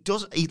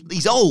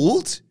he's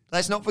old.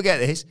 Let's not forget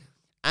this.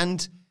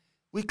 And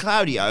with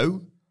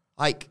Claudio,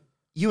 like,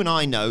 you and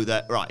I know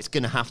that, right, it's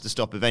going to have to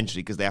stop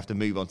eventually because they have to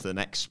move on to the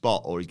next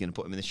spot, or he's going to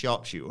put him in the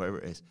sharpshooter, wherever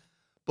it is.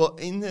 But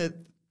in the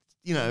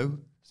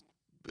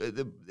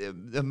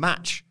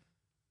match,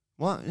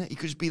 what? You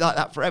could just be like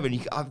that forever.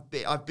 And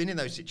I've been in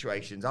those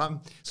situations. I'm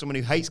someone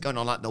who hates going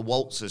on like the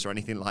waltzers or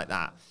anything like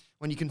that,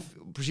 when you can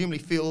presumably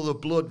feel the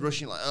blood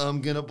rushing, like, oh, I'm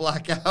going to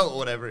black out or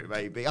whatever it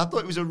may be. I thought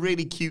it was a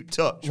really cute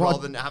touch rather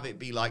than have it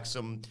be like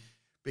some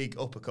big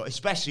uppercut,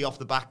 especially off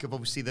the back of,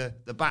 obviously, the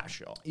bat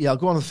shot. Yeah, I'll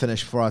go on and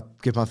finish before I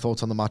give my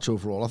thoughts on the match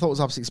overall. I thought it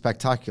was absolutely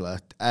spectacular.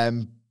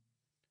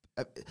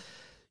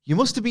 You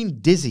must have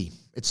been dizzy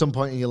at some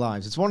point in your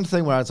lives. It's one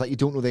thing where it's like you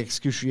don't know the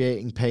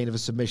excruciating pain of a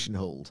submission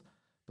hold.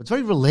 But it's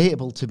very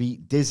relatable to be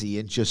dizzy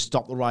and just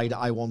stop the ride.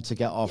 I want to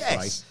get off,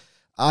 right?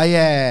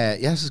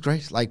 This is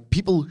great. Like,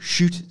 people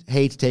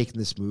hate taking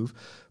this move.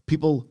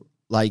 People,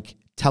 like,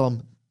 tell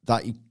them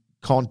that you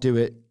can't do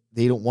it.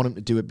 They don't want him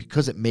to do it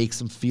because it makes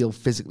them feel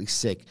physically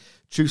sick.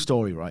 True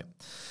story, right?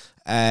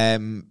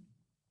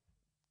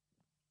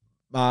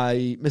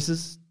 My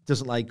missus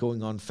doesn't like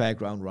going on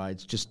fairground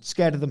rides. Just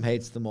scared of them,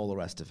 hates them, all the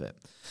rest of it.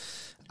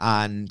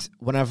 And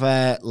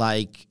whenever,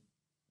 like,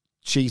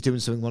 she's doing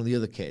something with one of the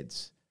other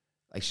kids,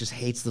 like, she just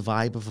hates the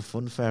vibe of a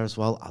fun fair as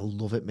well. I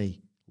love it,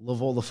 me.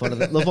 Love all the fun of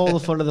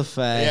the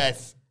fair.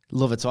 Yes.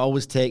 Love it. So I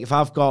always take, if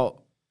I've got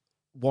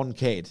one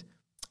kid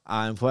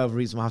and for whatever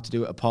reason I have to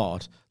do it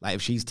apart, like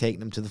if she's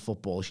taking them to the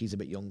football, she's a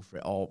bit young for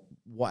it, or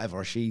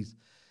whatever,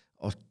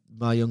 or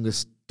my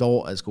youngest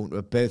daughter's going to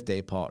a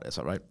birthday party. It's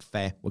all right,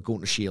 fair. We're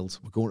going to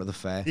Shields. We're going to the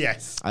fair.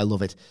 Yes. I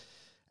love it.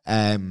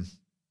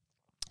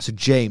 So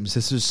James,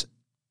 this was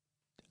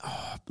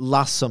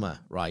last summer,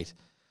 right,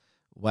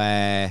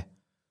 where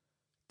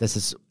there's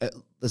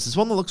this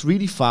one that looks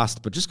really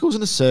fast, but just goes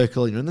in a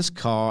circle. You're in this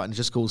car, and it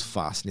just goes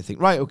fast. And you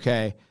think, right,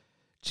 okay,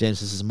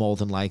 James, this is more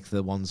than like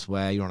the ones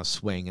where you're on a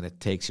swing and it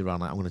takes you around.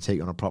 Like, I'm going to take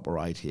you on a proper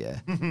ride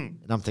here. And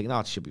I'm thinking,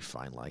 it should be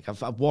fine. Like,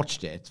 I've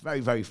watched it. It's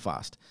very, very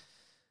fast.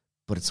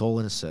 But it's all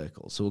in a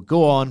circle. So we'll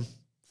go on,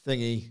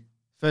 thingy.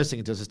 First thing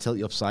it does is tilt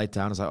you upside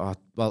down. I was like,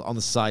 on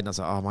the side. And I was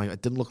like, oh my,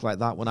 it didn't look like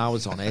that when I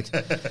was on it.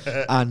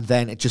 And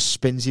then it just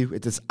spins you.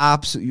 It does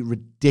absolutely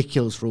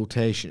ridiculous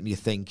rotation. And you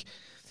think,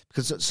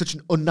 because it's such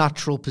an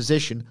unnatural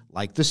position,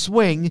 like the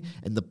swing,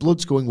 and the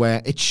blood's going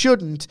where it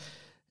shouldn't,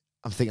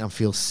 I'm thinking I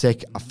feel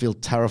sick. I feel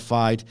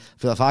terrified. I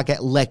feel if I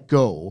get let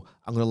go,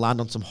 I'm going to land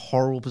on some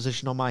horrible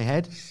position on my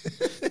head.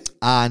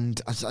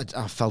 And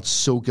I felt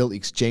so guilty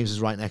because James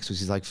is right next to us.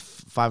 He's like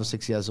 5 or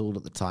 6 years old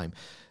at the time. I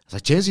was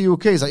like, James, are you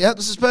okay? He's like, yeah,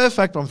 this is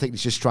perfect. But I'm thinking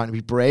he's just trying to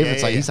be brave.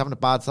 It's like he's having a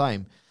bad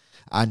time.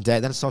 And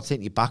then it starts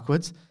taking you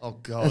backwards. Oh,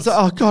 God. It's like,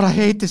 oh, God, I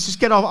hate this. Just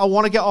get off. I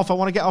want to get off. I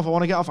want to get off. I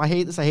want to get off. I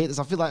hate this. I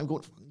feel like I'm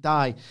going to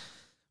die.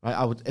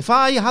 Right? If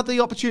I had the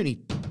opportunity,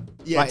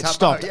 right, it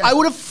stopped. I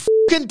would have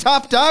fucking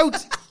tapped out.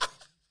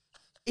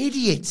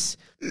 Idiots.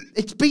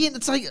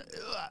 It's like,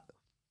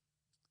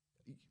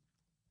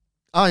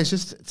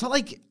 it's not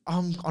like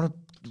I'm on a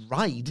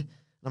ride and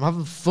I'm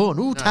having fun.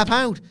 Ooh, tap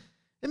out.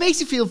 It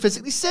makes you feel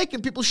physically sick,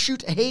 and people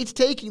hate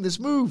taking this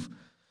move.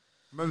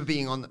 I remember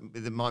being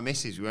with my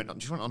missus. We went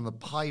on the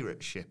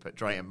pirate ship at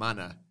Drayton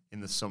Manor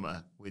in the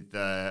summer with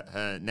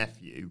her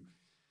nephew,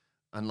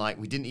 and like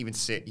we didn't even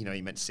sit. You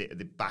meant to sit at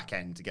the back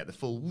end to get the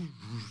full.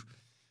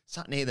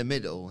 Sat near the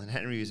middle, and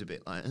Henry was a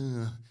bit like,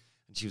 and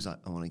she was like,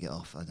 "I want to get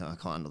off. I can't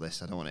handle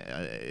this. I don't want it.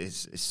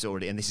 It's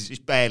already, and this is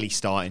just barely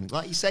starting."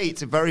 Like you say,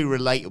 it's a very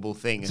relatable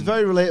thing. It's a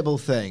very relatable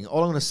thing.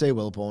 All I'm going to say,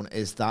 Wilborn,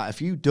 is that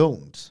if you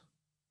don't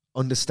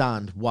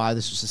understand why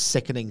this was a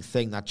sickening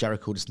thing that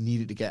Jericho just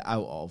needed to get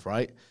out of,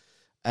 right?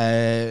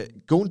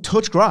 Go and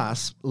touch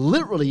grass,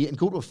 literally, and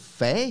go to a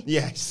fair.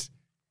 Yes.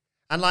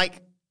 And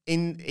like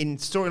in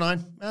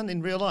storyline and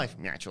in real life,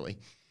 actually,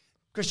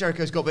 Chris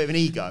Jericho's got a bit of an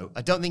ego.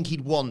 I don't think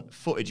he'd want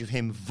footage of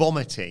him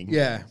vomiting.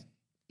 Yeah.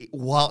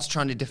 Whilst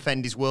trying to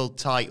defend his world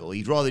title.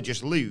 He'd rather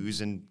just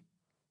lose and,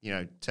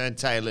 turn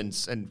tail and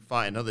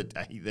fight another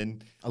day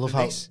than I love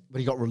how when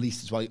he got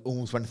released as well, he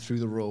almost went through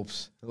the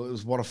ropes. It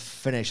was what a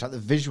finish. Like, the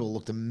visual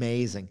looked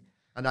amazing.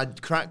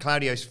 And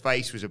Claudio's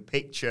face was a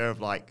picture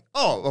of like,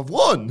 oh, I've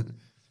won.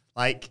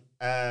 Like,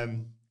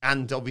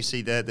 and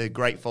obviously the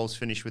great false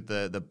finish with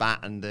the bat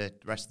and the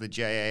rest of the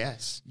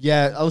JAS.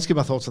 Yeah, I'll just give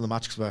my thoughts on the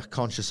match because we're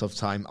conscious of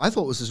time. I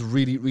thought it was just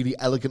really, really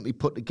elegantly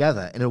put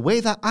together in a way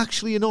that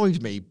actually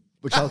annoyed me,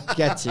 which I'll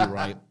get to,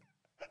 right?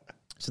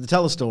 So they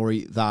tell a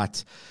story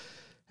that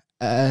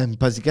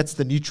Buzzy gets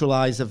the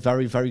neutralizer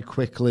very, very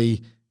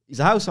quickly. He's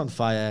a house on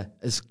fire.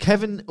 As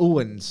Kevin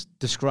Owens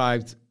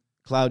described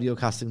Claudio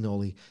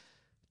Castagnoli,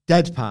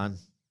 deadpan,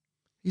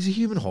 he's a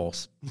human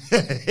horse.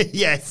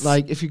 Yes.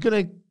 Like, if he's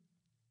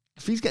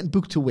getting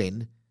booked to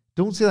win,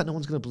 don't say that no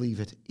one's going to believe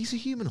it. He's a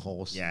human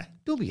horse. Yeah.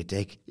 Don't be a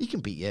dick. He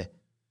can beat you.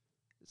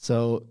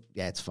 So,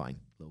 yeah, it's fine.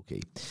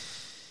 Low-key.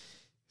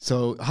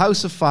 So,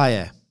 House of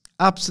Fire.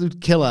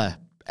 Absolute killer.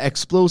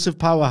 Explosive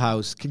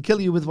powerhouse. Can kill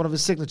you with one of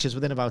his signatures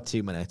within about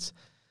 2 minutes.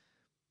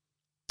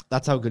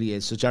 That's how good he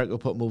is. So Jericho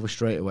put him over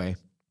straight away.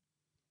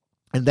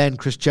 And then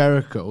Chris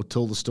Jericho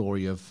told the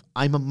story of,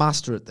 I'm a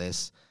master at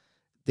this.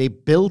 They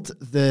built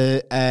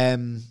the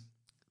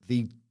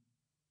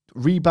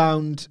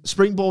rebound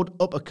springboard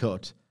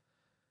uppercut.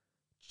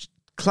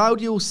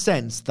 Claudio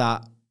sensed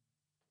that,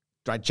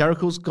 right,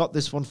 Jericho's got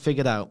this one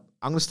figured out.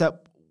 I'm going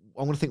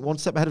to think one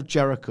step ahead of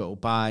Jericho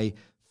by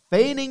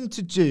feigning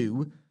to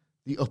do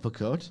the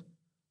uppercut,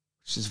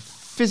 which is a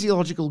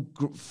physiological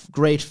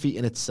great feat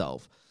in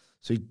itself.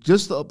 So he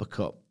does the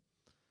uppercut,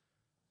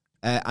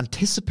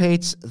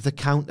 anticipates the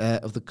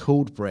counter of the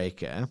code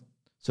breaker,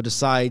 so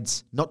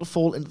decides not to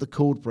fall into the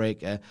code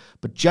breaker,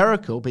 but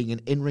Jericho, being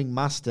an in-ring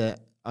master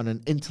on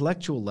an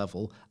intellectual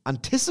level,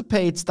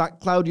 anticipates that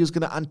Claudio's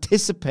going to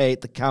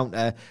anticipate the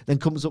counter, then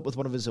comes up with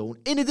one of his own,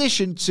 in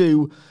addition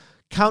to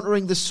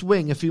countering the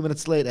swing a few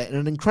minutes later in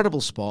an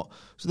incredible spot.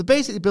 So they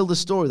basically build a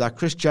story that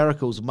Chris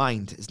Jericho's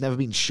mind has never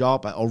been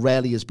sharper, or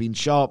rarely has been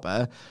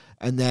sharper,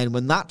 and then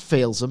when that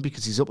fails him,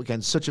 because he's up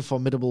against such a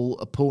formidable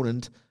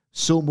opponent,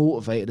 so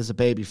motivated as a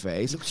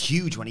babyface. He looked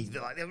huge when he he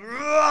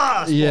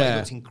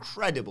looked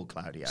incredible,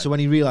 Claudio. So when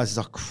he realizes,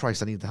 oh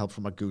Christ, I need the help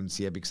from my goons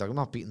here because I'm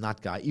not beating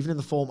that guy. Even in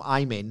the form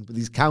I'm in with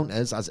these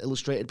counters, as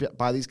illustrated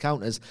by these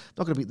counters, I'm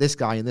not going to beat this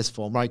guy in this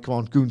form. Right, come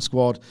on, goon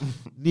squad.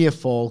 Near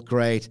fall,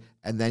 great.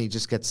 And then he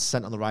just gets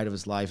sent on the ride of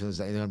his life and he's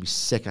like, I'm going to be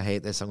sick, I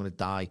hate this, I'm going to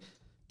die.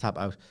 Tap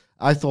out.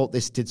 I thought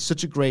this did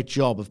such a great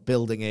job of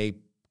building a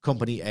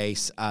company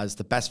ace as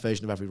the best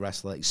version of every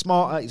wrestler. He's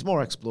smarter, he's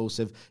more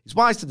explosive, he's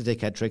wise to the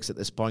dickhead tricks at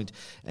this point,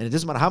 and it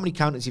doesn't matter how many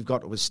counters you've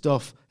got with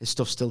stuff, his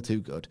stuff's still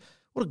too good.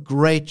 What a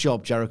great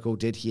job Jericho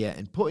did here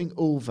in putting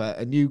over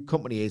a new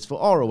company ace for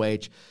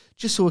ROH,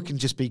 just so it can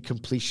just be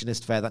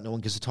completionist fare that no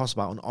one gives a toss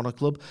about on Honor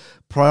Club.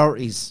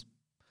 Priorities.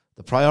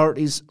 The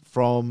priorities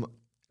from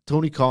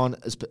Tony Khan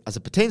as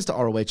it pertains to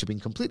ROH have been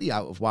completely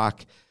out of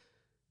whack.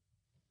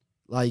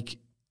 Like,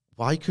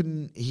 why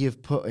couldn't he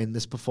have put in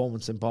this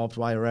performance in Barbed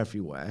Wire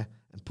Everywhere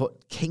and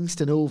put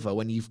Kingston over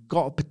when you've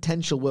got a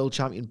potential world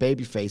champion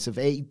babyface of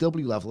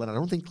AEW level? And I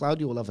don't think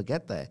Claudio will ever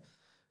get there.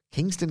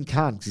 Kingston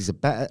can, because he's a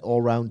better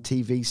all-round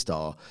TV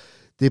star.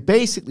 They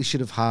basically should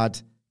have had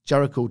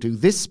Jericho do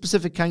this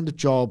specific kind of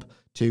job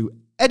to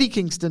Eddie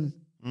Kingston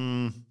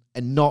and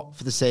not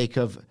for the sake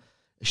of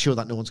a show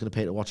that no one's going to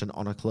pay to watch on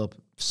Honor Club.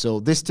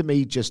 So this, to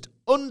me, just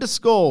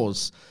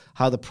underscores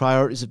how the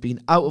priorities have been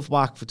out of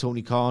whack for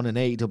Tony Khan and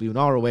AEW and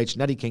ROH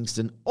and Eddie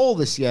Kingston all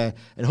this year.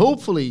 And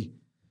hopefully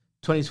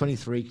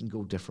 2023 can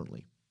go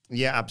differently.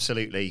 Yeah,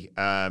 absolutely.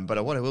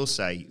 But what I will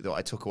say that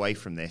I took away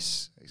from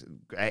this,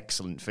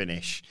 excellent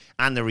finish,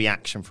 and the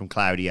reaction from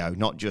Claudio,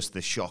 not just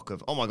the shock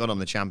of, oh my God, I'm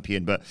the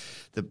champion, but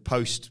the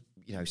post,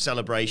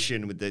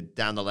 celebration with the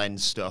down the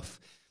lens stuff.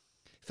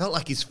 Felt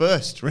like his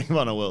first Ring of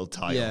Honor World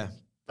title. Yeah.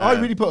 I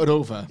really put it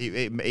over.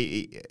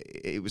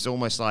 It was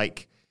almost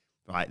like,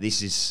 right,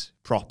 this is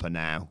proper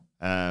now.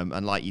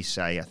 And like you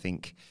say, I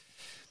think,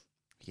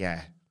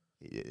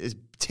 it's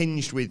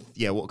tinged with,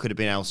 what could have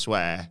been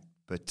elsewhere.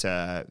 But,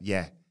 I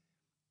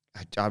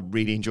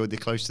really enjoyed the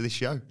close to this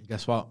show.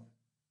 Guess what?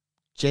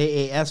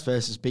 JAS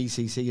versus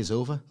BCC is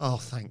over. Oh,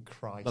 thank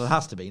Christ. Well, it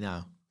has to be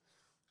now.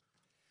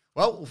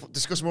 Well, we'll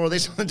discuss more of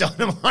this on the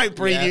Dynamite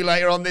preview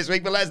later on this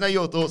week, but let us know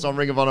your thoughts on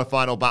Ring of Honor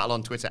Final Battle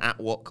on Twitter at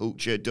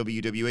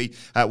WhatCultureWWE.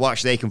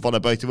 Actually, you can follow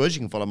both of us.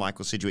 You can follow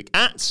Michael Sidgwick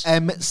at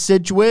M.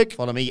 Sidgwick.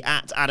 Follow me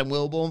at Adam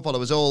Wilborn.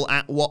 Follow us all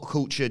at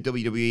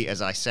WhatCultureWWE.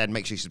 As I said,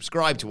 make sure you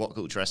subscribe to What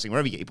Culture Wrestling,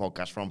 wherever you get your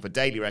podcast from, for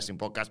daily wrestling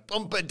podcasts.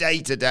 Bumper day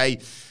today.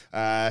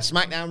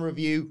 SmackDown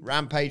review,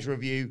 Rampage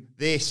review,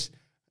 this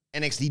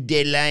NXT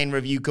Deadline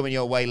review coming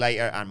your way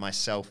later, and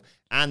myself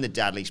and the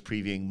Dadleys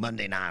previewing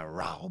Monday Night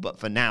Raw. But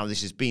for now,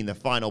 this has been the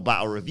Final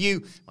Battle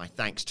review. My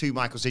thanks to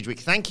Michael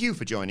Sidgwick. Thank you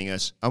for joining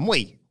us, and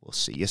we will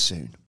see you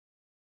soon.